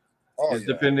now, is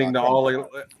defending the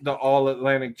All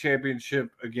Atlantic Championship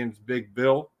against Big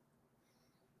Bill.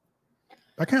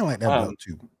 I kind of like that belt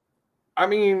too. I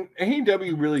mean,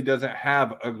 AEW really doesn't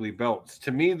have ugly belts.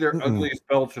 To me, their ugliest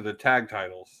belts are the tag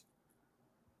titles.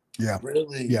 Yeah,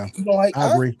 really. Yeah, I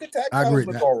agree. The tag titles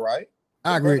look all right.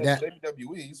 I agree with that.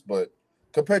 WWE's, but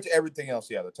compared to everything else,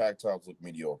 the tag titles look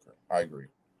mediocre. I agree.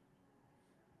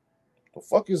 The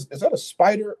fuck is that a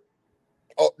spider?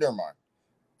 Oh, never mind.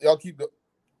 Y'all keep going.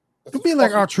 Don't be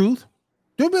like our truth.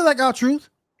 Don't be like our truth.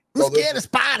 I'm scared of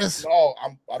spiders. No,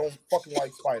 I don't fucking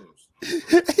like spiders.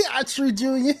 I True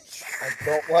Junior. I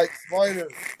don't like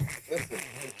spiders. Listen,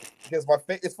 because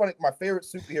it's funny. My favorite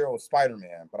superhero is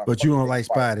Spider-Man, but you don't like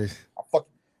spiders. I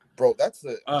fucking bro. That's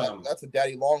a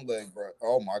daddy long leg, bro.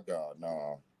 Oh my god,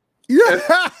 no.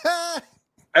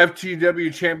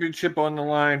 FTW Championship on the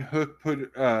line. Hook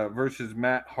put versus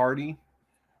Matt Hardy.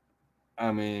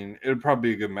 I mean, it would probably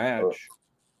be a good match.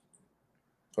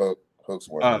 Hook's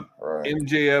winning. Right.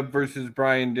 MJF versus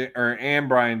Brian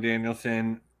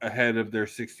Danielson ahead of their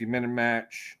 60-minute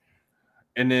match.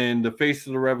 And then the Face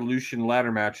of the Revolution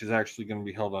ladder match is actually going to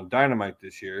be held on Dynamite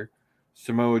this year.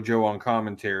 Samoa Joe on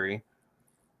commentary.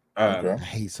 I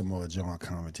hate Samoa Joe on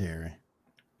commentary.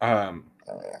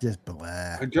 Just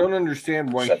blah. I don't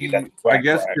understand why I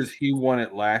guess because he won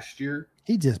it last year.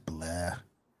 He just blah.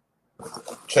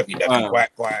 Chucky Ducky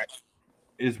quack quack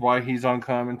is why he's on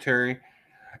commentary.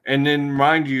 And then,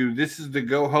 mind you, this is the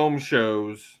go home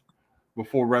shows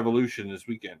before Revolution this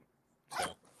weekend. So.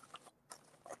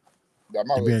 I'm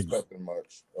not really expecting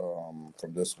much from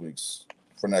this week's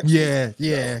for next week.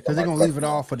 Yeah, because they're gonna leave it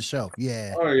all for the show.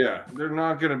 Yeah. Oh yeah, they're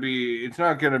not gonna be. It's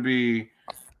not gonna be.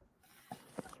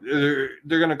 They're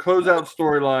gonna close out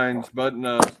storylines, button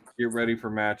up, get ready for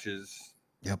matches.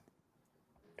 Yep.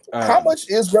 How much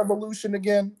is Revolution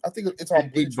again? I think it's on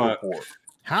Bleach Report.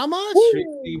 How much?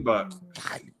 $50. God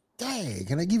dang!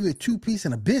 Can I give you a 2-piece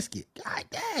and a biscuit? God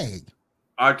dang!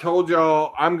 I told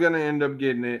y'all I'm gonna end up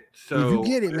getting it. So if you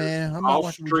get it, man,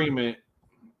 I'll stream it.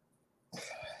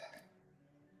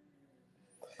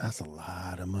 That's a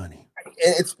lot of money.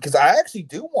 And it's because I actually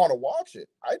do want to watch it.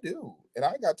 I do, and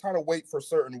I got time to wait for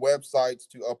certain websites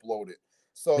to upload it.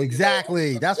 So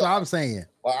exactly, that's what I'm saying.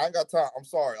 Like, I ain't got time. I'm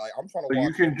sorry. Like I'm trying to. Watch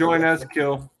you can join us,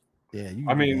 Kill. Yeah,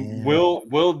 I mean,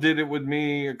 Will did it with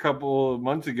me a couple of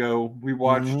months ago. We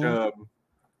watched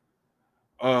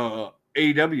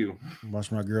AEW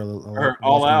Watch my girl. or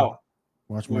All Out.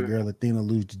 Watch my girl Athena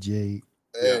lose to Jade.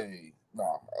 Hey,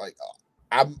 no, like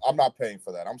I'm not paying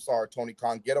for that. I'm sorry, Tony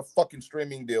Khan. Get a fucking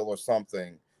streaming deal or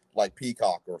something like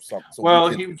Peacock or something. So well,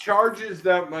 he charges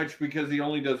that much because he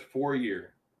only does 4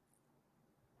 year.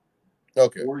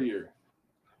 Okay. 4 year.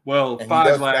 Well, And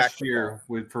 5 last year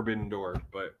with Forbidden Door,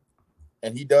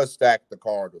 and he does stack the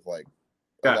card with like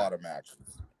a lot of matches.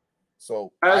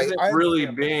 So hasn't really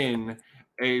been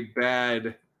a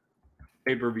bad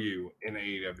pay-per-view in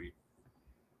AEW.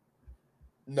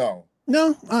 No,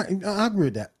 I agree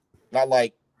with that. Not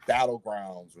like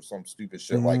Battlegrounds or some stupid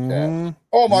shit like that.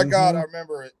 Oh my God, I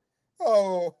remember it.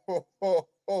 Oh,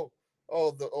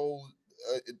 the old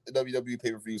WWE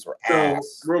pay-per-views were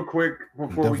ass. So, real quick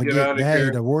before we get out of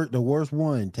here, the worst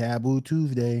one, Taboo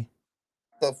Tuesday.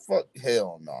 The fuck,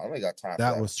 hell no, I ain't got time.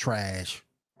 That was trash.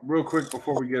 Real quick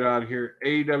before we get out of here,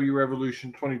 AEW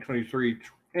Revolution 2023,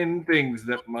 10 things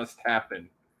that must happen.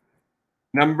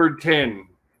 Number 10,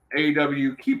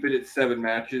 AEW keep it at 7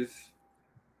 matches.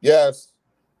 Yes,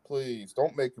 please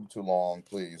don't make them too long.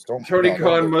 Please don't. Tony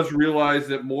Khan must realize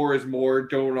that more is more.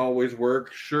 Don't always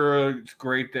work. Sure, it's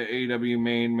great that AEW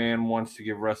main man wants to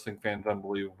give wrestling fans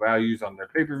unbelievable values on their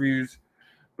pay-per-views,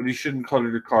 but he shouldn't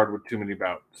clutter the card with too many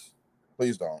bouts.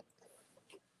 Please don't.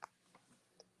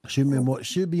 Should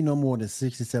be no more than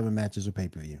 67 matches of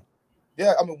pay-per-view.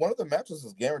 Yeah, I mean, one of the matches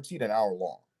is guaranteed an hour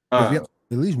long. At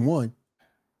least one.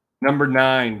 Number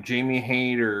 9, Jamie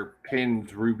Hayter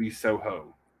pins Ruby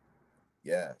Soho.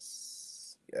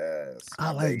 Yes.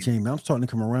 I like Jamie. I'm starting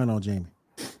to come around on Jamie.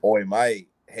 Boy, Mike.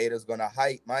 Haters gonna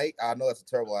hype, Mike. I know that's a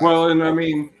terrible. Well, and I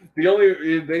mean, the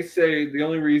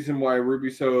only reason why Ruby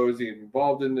Soho is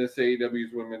involved in this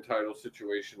AEW's women's title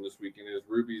situation this weekend is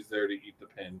Ruby's there to eat the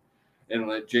pin and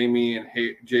let Jamie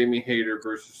Hayter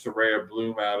versus Saraya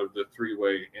bloom out of the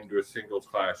 3-way into a singles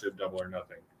clash at Double or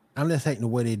Nothing. I'm just hating the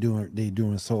way they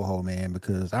doing Soho, man,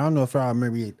 because I don't know if I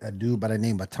remember a dude by the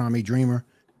name of Tommy Dreamer.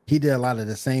 He did a lot of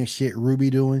the same shit Ruby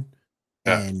doing,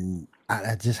 and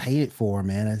I just hate it for her,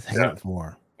 man. I just hate it for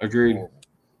her. Agreed.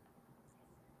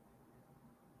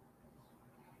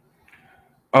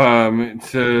 It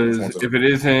says if it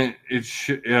isn't, it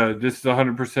should. This is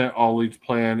 100% all leads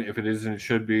plan. If it isn't, it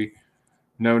should be.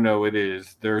 No, it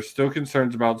is. There are still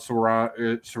concerns about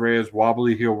Saraya's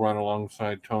wobbly heel run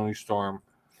alongside Toni Storm,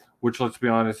 which, let's be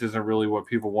honest, isn't really what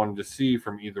people wanted to see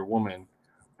from either woman.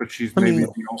 But she's maybe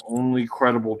the only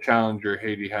credible challenger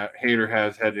Hayter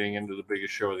has heading into the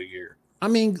biggest show of the year. I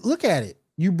mean, look at it.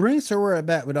 You bring Saraya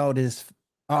back with all this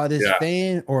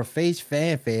fan or face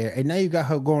fanfare, and now you got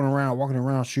her walking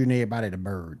around shooting everybody the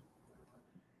bird.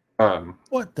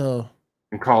 What the?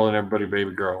 And calling everybody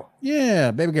baby girl.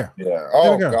 Yeah, baby girl. Yeah.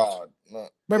 Oh God. No.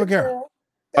 Baby girl.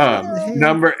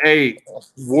 Number 8,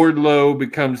 Wardlow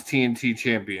becomes TNT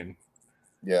champion.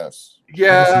 Yes.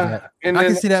 Yeah, I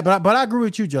can see that, but I agree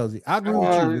with you, Josie. I agree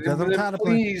with you because I'm kind of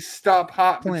please stop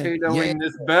hot potatoing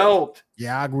this belt.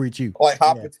 Yeah, I agree with you. Like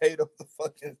hot potato, the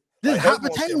fucking this hot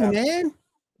potato, man.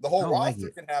 The whole roster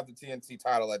can have the TNT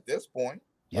title at this point.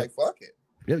 Like fuck it.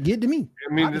 Get to me.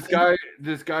 I mean,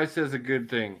 this guy says a good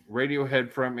thing.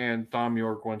 Radiohead frontman Thom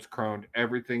Yorke once crooned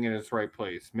everything in its right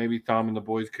place. Maybe Thom and the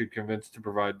boys could convince to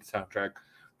provide the soundtrack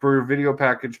for a video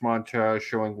package montage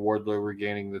showing Wardlow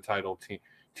regaining the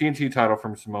TNT title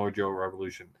from Samoa Joe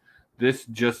Revolution. This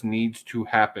just needs to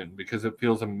happen because it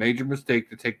feels a major mistake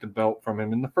to take the belt from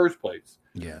him in the first place.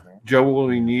 Yeah, Joe will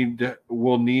need to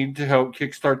help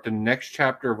kickstart the next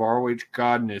chapter of ROH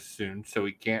Godness soon, so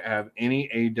he can't have any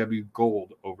AEW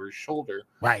gold over his shoulder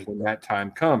when that time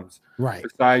comes. Right.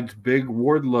 Besides, Big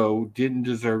Wardlow didn't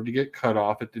deserve to get cut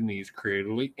off at the knees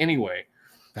creatively anyway.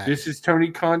 This is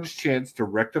Tony Khan's chance to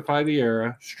rectify the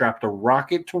era, strap the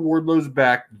rocket to Wardlow's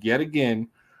back yet again,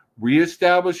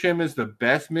 reestablish him as the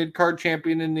best mid-card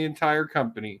champion in the entire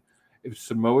company. If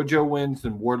Samoa Joe wins,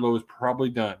 then Wardlow is probably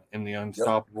done, and the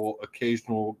unstoppable,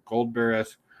 occasional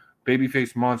Goldberg-esque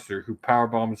babyface monster who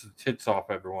powerbombs the tits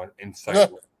off everyone in sight.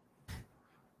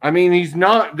 I mean, he's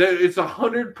not. It's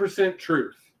 100%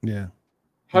 truth. Yeah,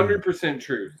 100%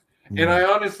 truth. And I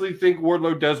honestly think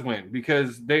Wardlow does win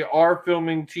because they are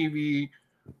filming TV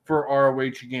for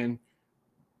ROH again.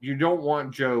 You don't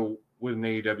want Joe with an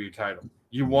AEW title.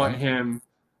 You want him,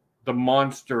 the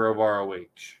monster of ROH.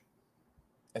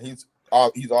 And he's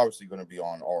obviously going to be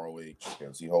on ROH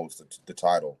because he holds the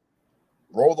title.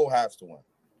 Rolo has to win.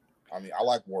 I mean, I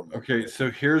like Wardlow. Okay, so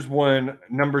here's one.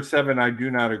 Number 7 I do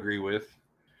not agree with,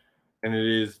 and it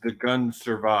is the Guns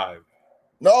survive.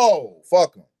 No,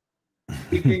 fuck him.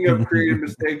 Speaking of creative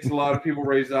mistakes, a lot of people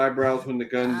raised eyebrows when the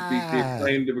Guns beat the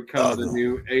Acclaim to become the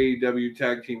new AEW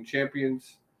Tag Team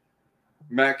Champions.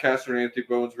 Matt Caster and Anthony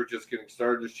Bowens were just getting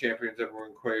started as champions.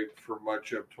 Everyone quaked for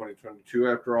much of 2022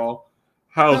 after all.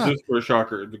 How's this for a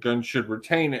shocker? The Guns should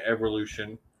retain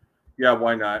Evolution. Yeah,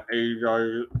 why not?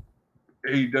 AEW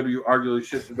arguably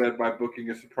shit the bed by booking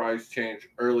a surprise change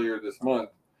earlier this month.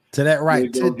 To that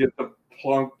right. They'll get the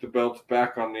plunk the belts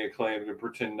back on the Acclaimed and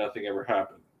pretend nothing ever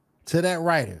happened. To that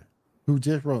writer who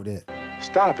just wrote that.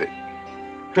 Stop it.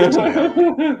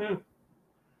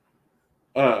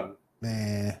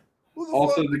 Man.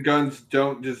 Also, the Guns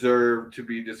don't deserve to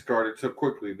be discarded so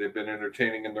quickly. They've been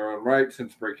entertaining in their own right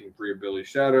since breaking free of Billy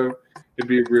Shadow. It'd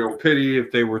be a real pity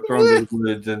if they were thrown to the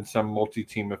lids in some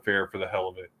multi-team affair for the hell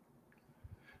of it.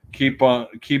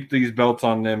 Keep these belts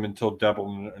on them until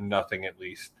double or nothing at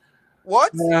least.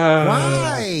 What?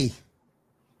 Why?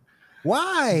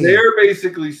 They're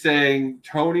basically saying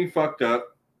Tony fucked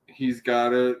up. He's got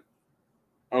to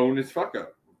own his fuck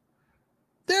up.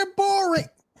 They're boring.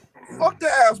 Fuck the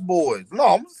ass boys. No,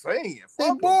 I'm saying it. They're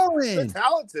Fuck 'em. boring. They're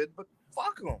talented, but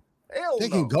fuck them. Hell They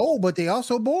no. can go, but they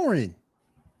also boring.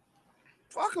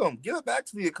 Fuck them. Give it back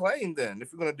to the Acclaim then.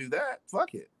 If you're gonna do that,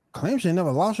 fuck it. Claim should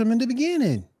never lost them in the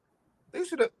beginning. They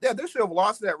should have. Yeah, they should have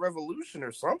lost that Revolution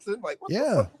or something. Like, what the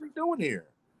fuck are we doing here?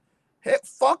 Hey,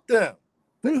 fuck them.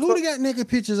 Who they got naked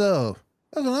pictures of?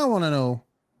 That's what I want to know.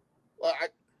 Well,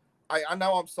 I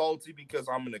know I'm salty because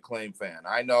I'm an Acclaim fan.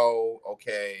 I know,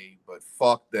 okay, but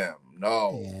fuck them.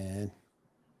 No. Man.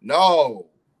 No.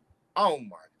 Oh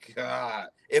my God.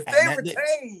 If they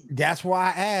retain. That's why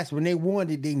I asked when they won,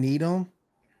 did they need them?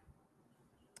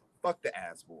 Fuck the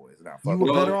ass boys. Now, You fuck were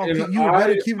them. better off. You were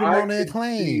better keeping them on their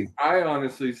claim. I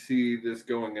honestly see this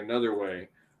going another way.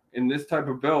 In this type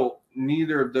of belt,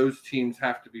 neither of those teams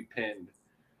have to be pinned.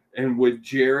 And with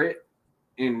Jarrett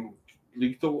and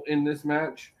Lethal in this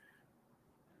match,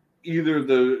 either of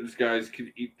those guys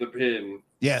could eat the pin.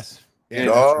 Yes.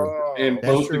 And, and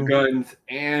both the Guns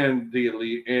and the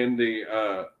Elite and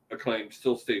the Acclaim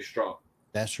still stay strong.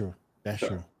 That's true. That's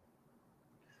true.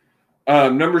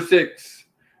 Number 6,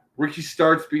 Ricky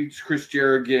Starks beats Chris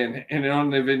Jericho again. And on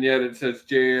the vignette, it says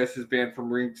JAS is banned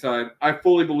from ringside. I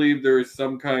fully believe there is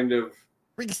some kind of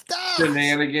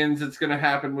shenanigans that's going to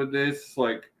happen with this.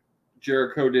 Like,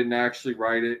 Jericho didn't actually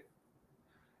write it.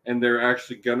 And they're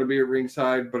actually going to be at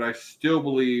ringside. But I still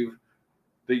believe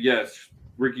that, yes,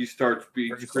 Ricky Starks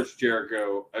beats Chris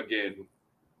Jericho again.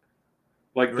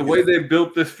 Like, the way they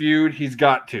built this feud, he's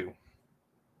got to.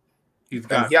 He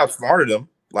outsmarted him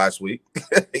last week.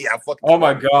 Oh,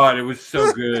 my God. It was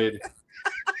so good.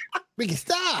 Ricky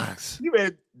Starks. You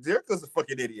man, Jericho's a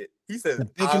fucking idiot. He says,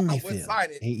 I would sign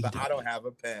it, but I don't have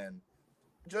a pen.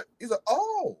 He's like,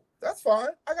 oh, that's fine.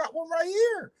 I got one right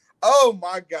here. Oh,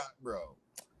 my God, bro.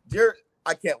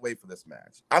 I can't wait for this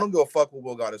match. I don't give a fuck what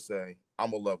Will got to say.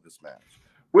 I'm going to love this match.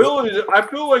 I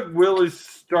feel like Will is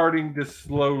starting to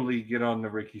slowly get on the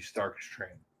Ricky Starks train.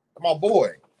 My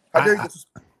boy. How dare you?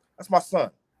 That's my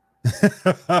son.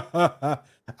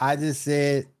 I just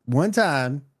said one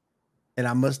time, and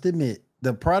I must admit,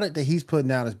 the product that he's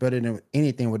putting out is better than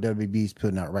anything what WB's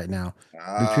putting out right now.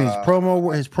 Between his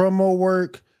promo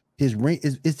work, his ring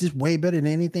it's just way better than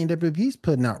anything WB's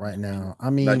putting out right now.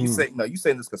 I mean, you saying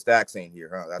this because Stacks ain't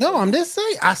here, huh? No, I'm just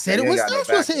saying. I said it when Stacks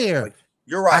was here. Like,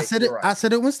 you're right. I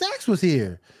said it when Stacks was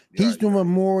here. He's doing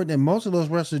more than most of those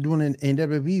wrestlers doing in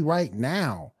WWE right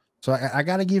now. So I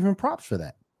got to give him props for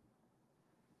that.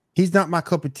 He's not my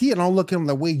cup of tea. I don't look at him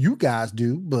the way you guys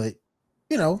do, but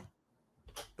you know,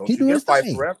 don't you get fight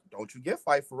forever? Don't you get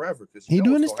fight forever? Because he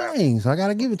doing his thing. So I got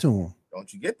to give it to him.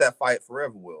 Don't you get that fight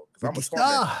forever, Will? Because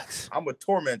I'm gonna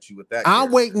torment you with that.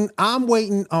 I'm waiting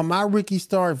on my Ricky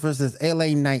Starks versus LA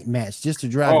Knight match just to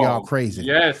drive y'all crazy.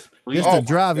 Yes, please. Just to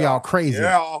drive y'all crazy.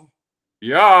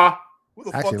 Yeah.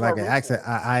 Actually,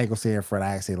 I ain't gonna say in front.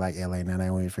 I actually like LA Knight. I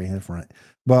ain't waiting for him in front.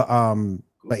 But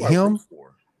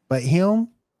him.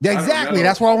 Yeah, exactly.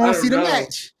 That's why I want to see the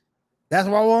match. That's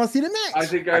why I want to see the match. I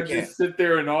think I just sit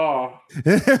there in awe.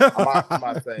 I'm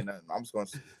not saying nothing. I'm just going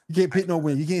to. You can't pick no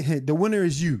win. You can't hit. The winner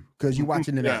is you because you're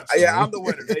watching the match. Yeah, I'm the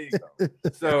winner. There you go.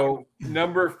 So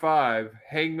number 5,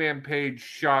 Hangman Page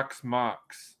shocks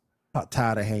Mox. I'm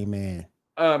tired of Hangman.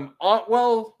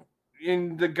 Well,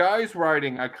 in the guy's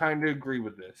writing, I kind of agree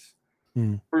with this.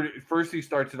 First, he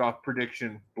starts it off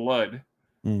prediction blood.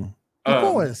 Of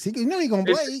course, you know he's gonna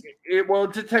blade.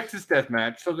 It's a Texas death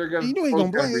match, so they're gonna. You know he's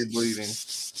gonna blade. Bleeding.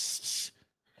 It's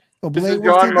a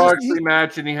John Moxley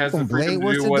match, and he has the freedom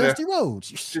to do whatever.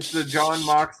 It's a John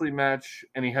Moxley match,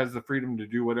 and he has the freedom to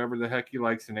do whatever the heck he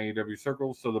likes in AEW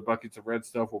circles. So the buckets of red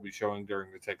stuff will be showing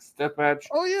during the Texas death match.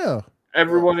 Oh yeah.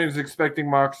 Everyone is expecting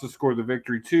Mox to score the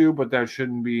victory too, but that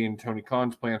shouldn't be in Tony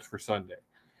Khan's plans for Sunday.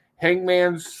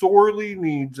 Hangman sorely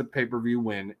needs a pay-per-view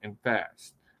win and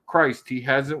fast. Christ, he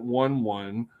hasn't won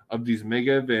one of these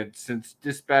mega events since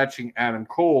dispatching Adam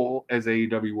Cole as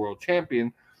AEW World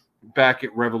Champion back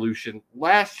at Revolution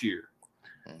last year.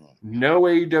 No,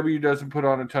 AEW doesn't put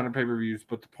on a ton of pay-per-views,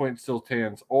 but the point still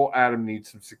stands. Old Adam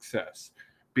needs some success.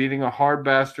 Beating a hard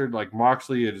bastard like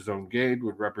Moxley at his own gate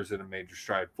would represent a major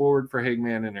stride forward for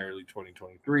Hangman in early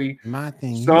 2023.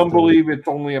 Some believe it's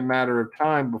only a matter of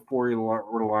time before he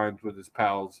aligns with his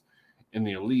pals in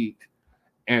the Elite,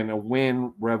 and a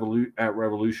win at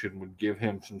Revolution would give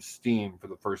him some steam for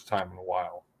the first time in a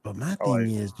while. But my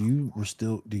thing is, do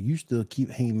you still keep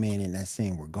Hangman in that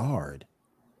same regard?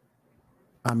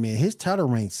 I mean, his title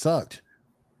reign sucked.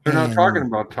 They're not talking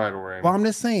about title reign. Well, I'm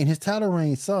just saying his title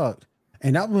reign sucked.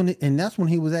 And that's when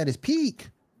he was at his peak.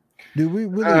 Do we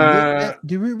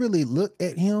really look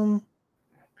at him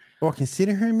or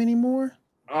consider him anymore?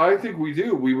 I think we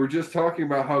do. We were just talking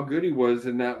about how good he was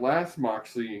in that last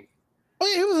Moxley. Oh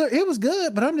yeah, it was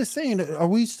good, but I'm just saying, are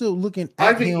we still looking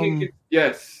at him?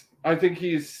 Yes. I think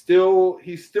he's still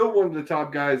one of the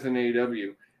top guys in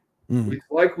AEW. Mm-hmm.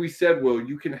 Like we said, Will,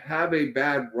 you can have a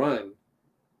bad run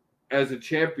as a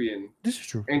champion. This is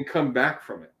true. And come back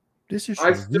from it. This is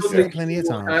true. We've seen it plenty of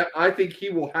times. I think he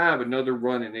will have another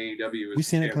run in AEW. We've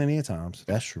seen it plenty of times.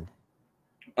 That's true.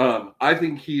 I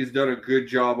think he's done a good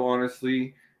job,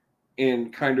 honestly,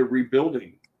 in kind of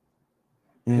rebuilding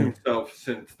himself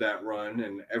since that run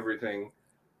and everything.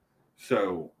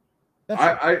 So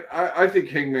I think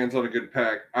Hangman's on a good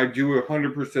pack. I do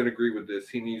 100% agree with this.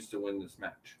 He needs to win this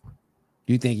match.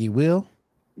 You think he will?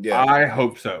 Yeah, I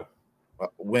hope so.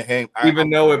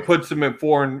 Even though it puts him at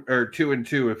 4 or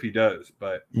 2-2 if he does,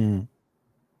 but I mean,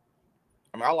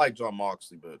 I like Jon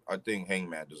Moxley, but I think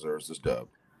Hangman deserves this dub.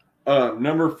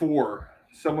 Number 4,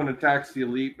 someone attacks the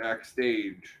Elite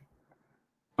backstage.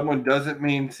 Someone doesn't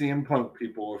mean CM Punk,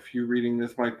 people. If you reading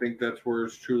this might think that's where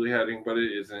it's truly heading, but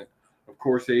it isn't. Of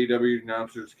course, AEW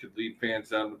announcers could lead fans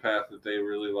down the path that they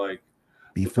really like.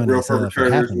 Be funny as hell if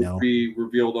it happened, though. Be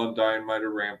revealed on Dynamite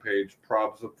or Rampage.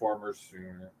 Probs of former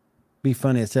sooner. Be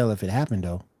funny as hell if it happened,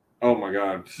 though. Oh my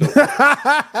God! So,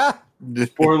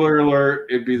 spoiler alert: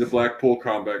 it'd be the Blackpool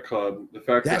Combat Club. The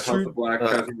fact that House of Black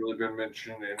hasn't really been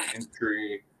mentioned in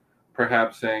entry,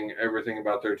 perhaps saying everything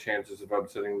about their chances of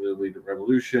upsetting the Elite at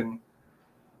Revolution.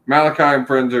 Malachi and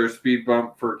friends are a speed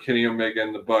bump for Kenny Omega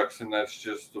and the Bucks, and that's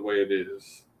just the way it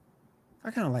is. I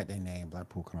kind of like that name,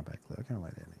 Blackpool Combat Club. I kind of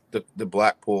like that name. The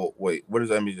Blackpool. Wait, what is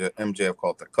MJF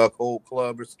called? The Cuckold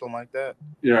Club or something like that?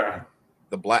 Yeah.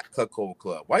 The Black Cuckold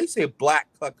Club. Why you say Black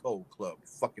Cuckold Club?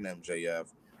 Fucking MJF.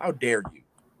 How dare you?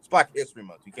 It's Black History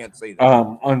Month. You can't say that.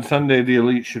 On Sunday, the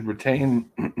Elite should retain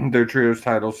their trios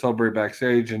titles, celebrate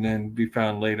backstage, and then be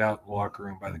found laid out in the locker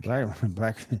room by the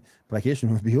Black History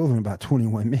Month will be over in about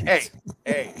 21 minutes.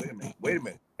 Hey, wait a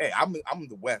minute. Hey, I'm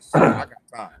the West, so I got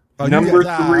time. Number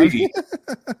 3.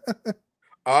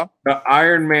 The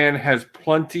Iron Man has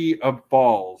plenty of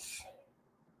balls.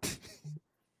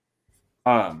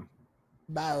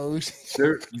 They're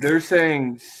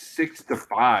saying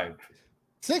 6-5.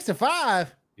 6-5.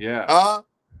 Yeah.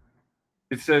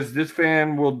 It says this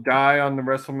fan will die on the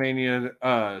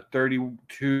WrestleMania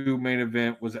 32 main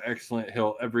event was excellent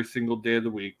hill every single day of the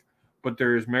week, but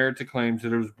there is merit to claims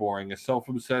that it was boring. A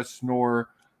self-obsessed snore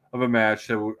of a match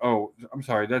that would, I'm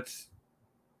sorry, that's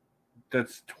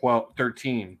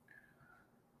 13.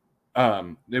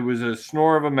 It was a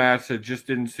snore of a match that just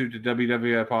didn't suit the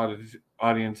WWF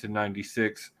audience in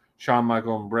 96. Shawn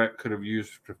Michael and Brett could have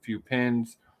used a few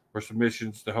pins or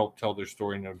submissions to help tell their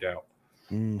story, no doubt.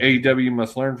 AEW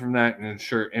must learn from that and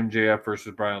ensure MJF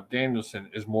versus Bryan Danielson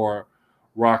is more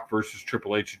Rock versus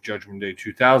Triple H at Judgment Day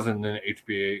 2000 than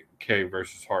HBK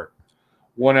versus Hart.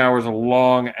 1 hour is a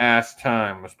long-ass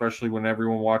time, especially when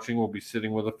everyone watching will be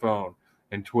sitting with a phone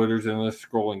and Twitter's endless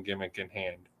scrolling gimmick in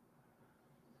hand.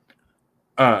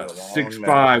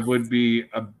 6-5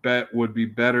 would be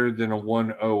better than a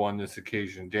 1-0 on this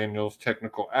occasion. Daniel's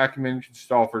technical acumen can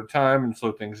stall for time and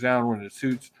slow things down when it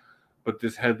suits, but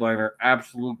this headliner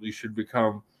absolutely should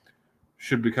become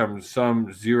some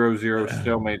 0-0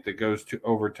 stalemate that goes to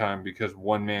overtime because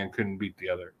one man couldn't beat the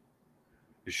other.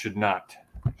 It should not.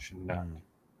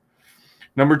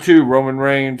 Number 2, Roman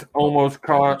Reigns almost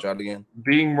cost.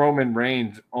 Being Roman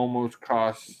Reigns almost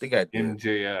cost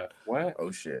MJF. What? Oh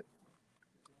shit.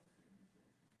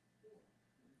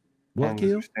 What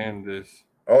kill? Understand this.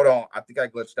 Hold on. I think I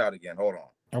glitched out again. Hold on.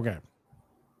 Okay.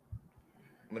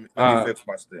 Let me fix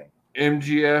my sting.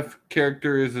 MGF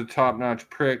character is a top-notch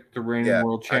prick. The reigning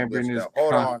world champion is.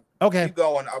 Hold on. Okay. Keep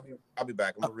going. I'll be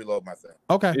back. I'm gonna reload my thing.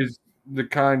 Okay. the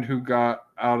kind who got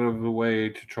out of the way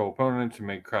to troll opponents and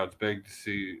make crowds beg to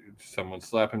see someone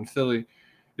slap him silly.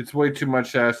 It's way too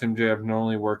much to ask MJF not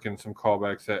only work in some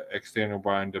callbacks that ex-Daniel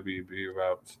Bryan WB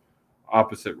routes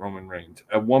opposite Roman Reigns.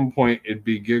 At one point, it'd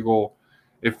be giggle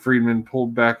if Friedman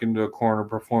pulled back into a corner,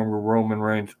 performed a Roman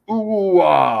Reigns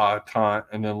ooh-ah taunt,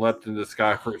 and then leapt into the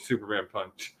sky for a Superman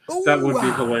punch. Ooh-ah. That would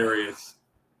be hilarious.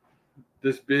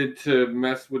 This bid to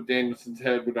mess with Danielson's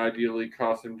head would ideally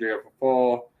cost MJF a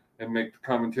fall and make the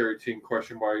commentary team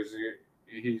question why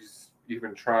he's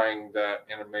even trying that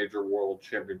in a major world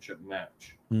championship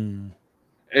match.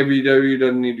 AEW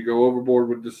doesn't need to go overboard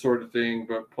with this sort of thing,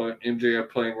 but MJF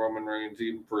playing Roman Reigns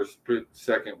even for a split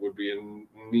second would be a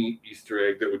neat Easter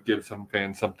egg that would give some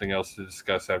fans something else to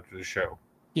discuss after the show.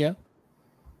 Yeah.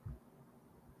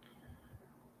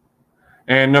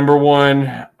 And number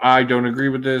one, I don't agree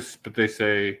with this, but they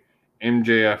say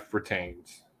MJF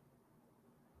retains.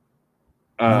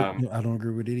 I don't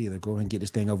agree with it either. Go ahead and get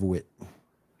this thing over with.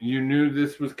 You knew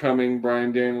this was coming.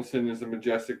 Bryan Danielson is a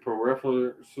majestic pro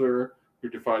wrestler who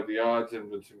defied the odds and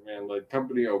Vince McMahon-led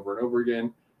company over and over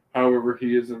again. However,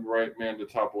 he isn't the right man to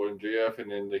topple MJF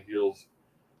and end the heel's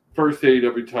first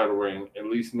AEW title reign, at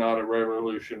least not a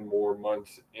Revolution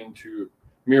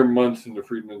mere months into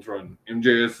Friedman's run.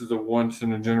 MJF is a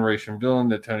once-in-a-generation villain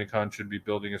that Tony Khan should be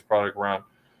building his product around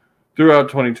throughout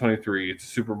 2023. It's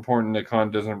super important that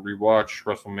Khan doesn't rewatch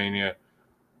WrestleMania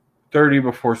 30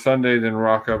 before Sunday, then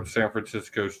rock up San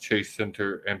Francisco's Chase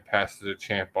Center and pass the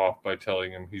champ off by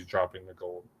telling him he's dropping the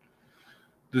gold.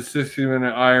 The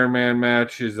 60-minute Iron Man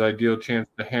match is an ideal chance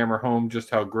to hammer home just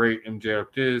how great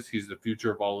MJF is. He's the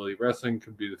future of All Elite Wrestling,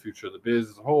 could be the future of the biz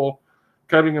as a whole.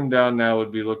 Cutting him down now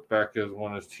would be looked back as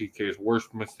one of TK's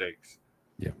worst mistakes.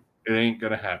 Yeah. It ain't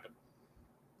going to happen.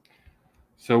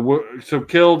 So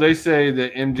Kill, they say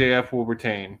that MJF will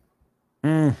retain.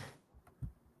 There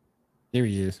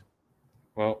he is.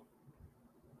 Well,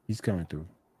 he's coming through.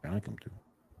 I like him through.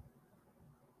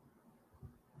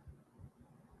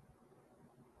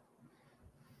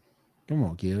 Come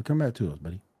on, kid. Come back to us,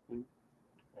 buddy.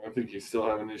 I think he's still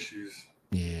having issues.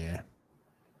 Yeah.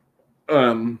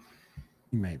 He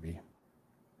may be.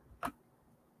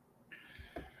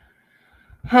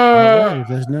 If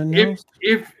there's nothing else.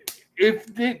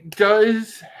 If it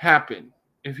does happen,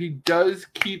 if he does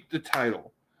keep the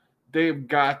title, they've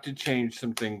got to change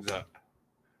some things up.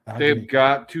 They've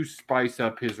got to spice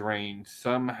up his reign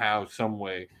somehow, some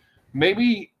way.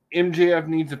 Maybe MJF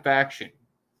needs a faction.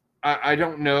 I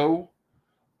don't know,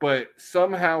 but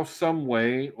somehow, some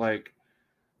way, like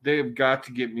they've got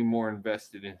to get me more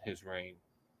invested in his reign.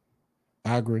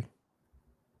 I agree.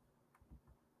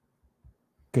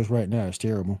 Because right now it's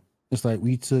terrible. It's like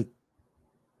we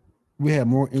had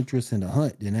more interest in the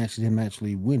hunt than him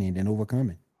actually winning and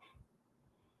overcoming.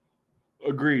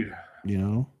 Agreed. You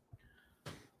know?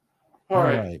 All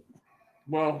right.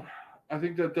 Well, I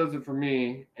think that does it for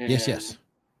me. And yes.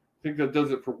 I think that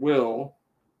does it for Will.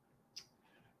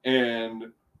 And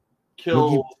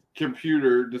Kill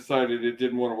Computer decided it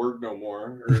didn't want to work no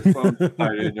more. Or his phone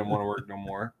decided it didn't want to work no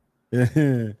more.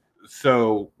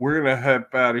 So we're going to head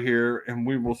out of here, and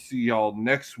we will see y'all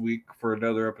next week for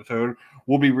another episode.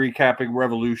 We'll be recapping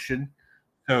Revolution.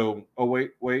 So,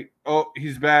 wait. Oh,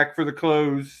 he's back for the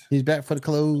close. He's back for the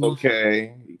close.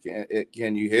 Okay.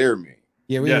 Can you hear me?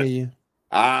 Yeah, we hear you.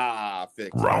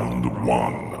 Fixed. Round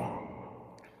one.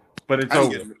 But it's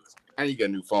over. I need to get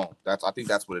a new phone. I think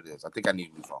that's what it is. I think I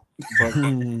need a new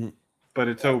phone. But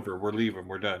it's over. We're leaving.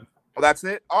 We're done. Oh, that's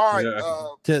it? All right.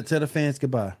 Yeah. Tell the fans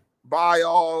goodbye. Bye,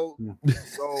 y'all.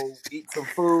 Go eat some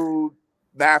food,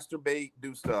 masturbate,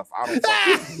 do stuff. I don't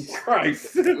know.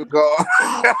 Christ. Go.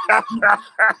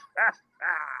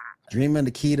 Dream of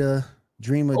Nikita.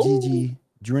 Dream of Gigi.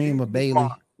 Dream of Bailey.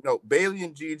 No, Bailey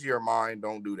and Gigi are mine.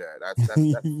 Don't do that.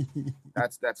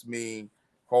 That's me.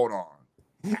 Hold on.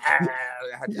 I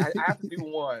have to do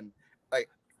one. Like,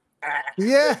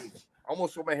 yeah.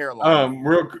 Almost with my hairline.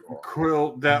 Real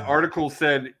quick, that article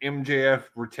said MJF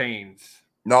retains.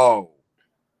 No.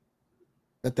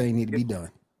 That thing need to be done.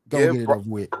 Go get it over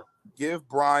with. Give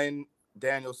Bryan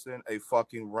Danielson a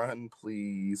fucking run,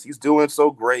 please. He's doing so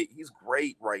great. He's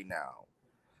great right now.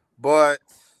 But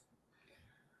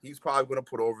he's probably going to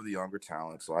put over the younger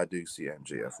talent, so I do see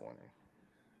MJF winning.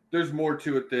 There's more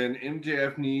to it than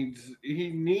MJF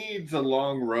needs a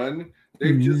long run.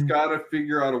 They've just got to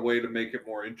figure out a way to make it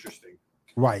more interesting.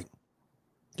 Right.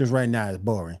 Because right now it's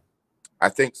boring. I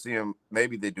think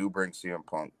maybe they do bring CM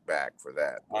Punk back for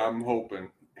that. I'm hoping.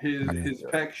 His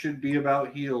pec should be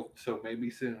about healed, so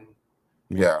maybe soon.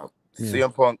 Yeah.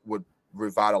 CM Punk would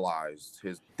revitalize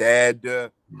his dead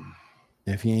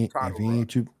If he ain't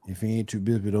too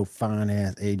busy with those fine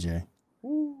ass AJ.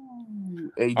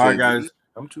 Ooh, AJ. All right, guys.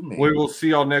 I'm too mad. We will see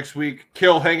y'all next week.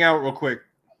 Kill, hang out real quick.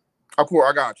 Of course,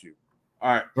 I got you.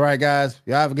 All right. All right, guys.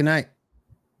 Y'all have a good night.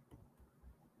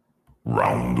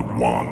 Round 1.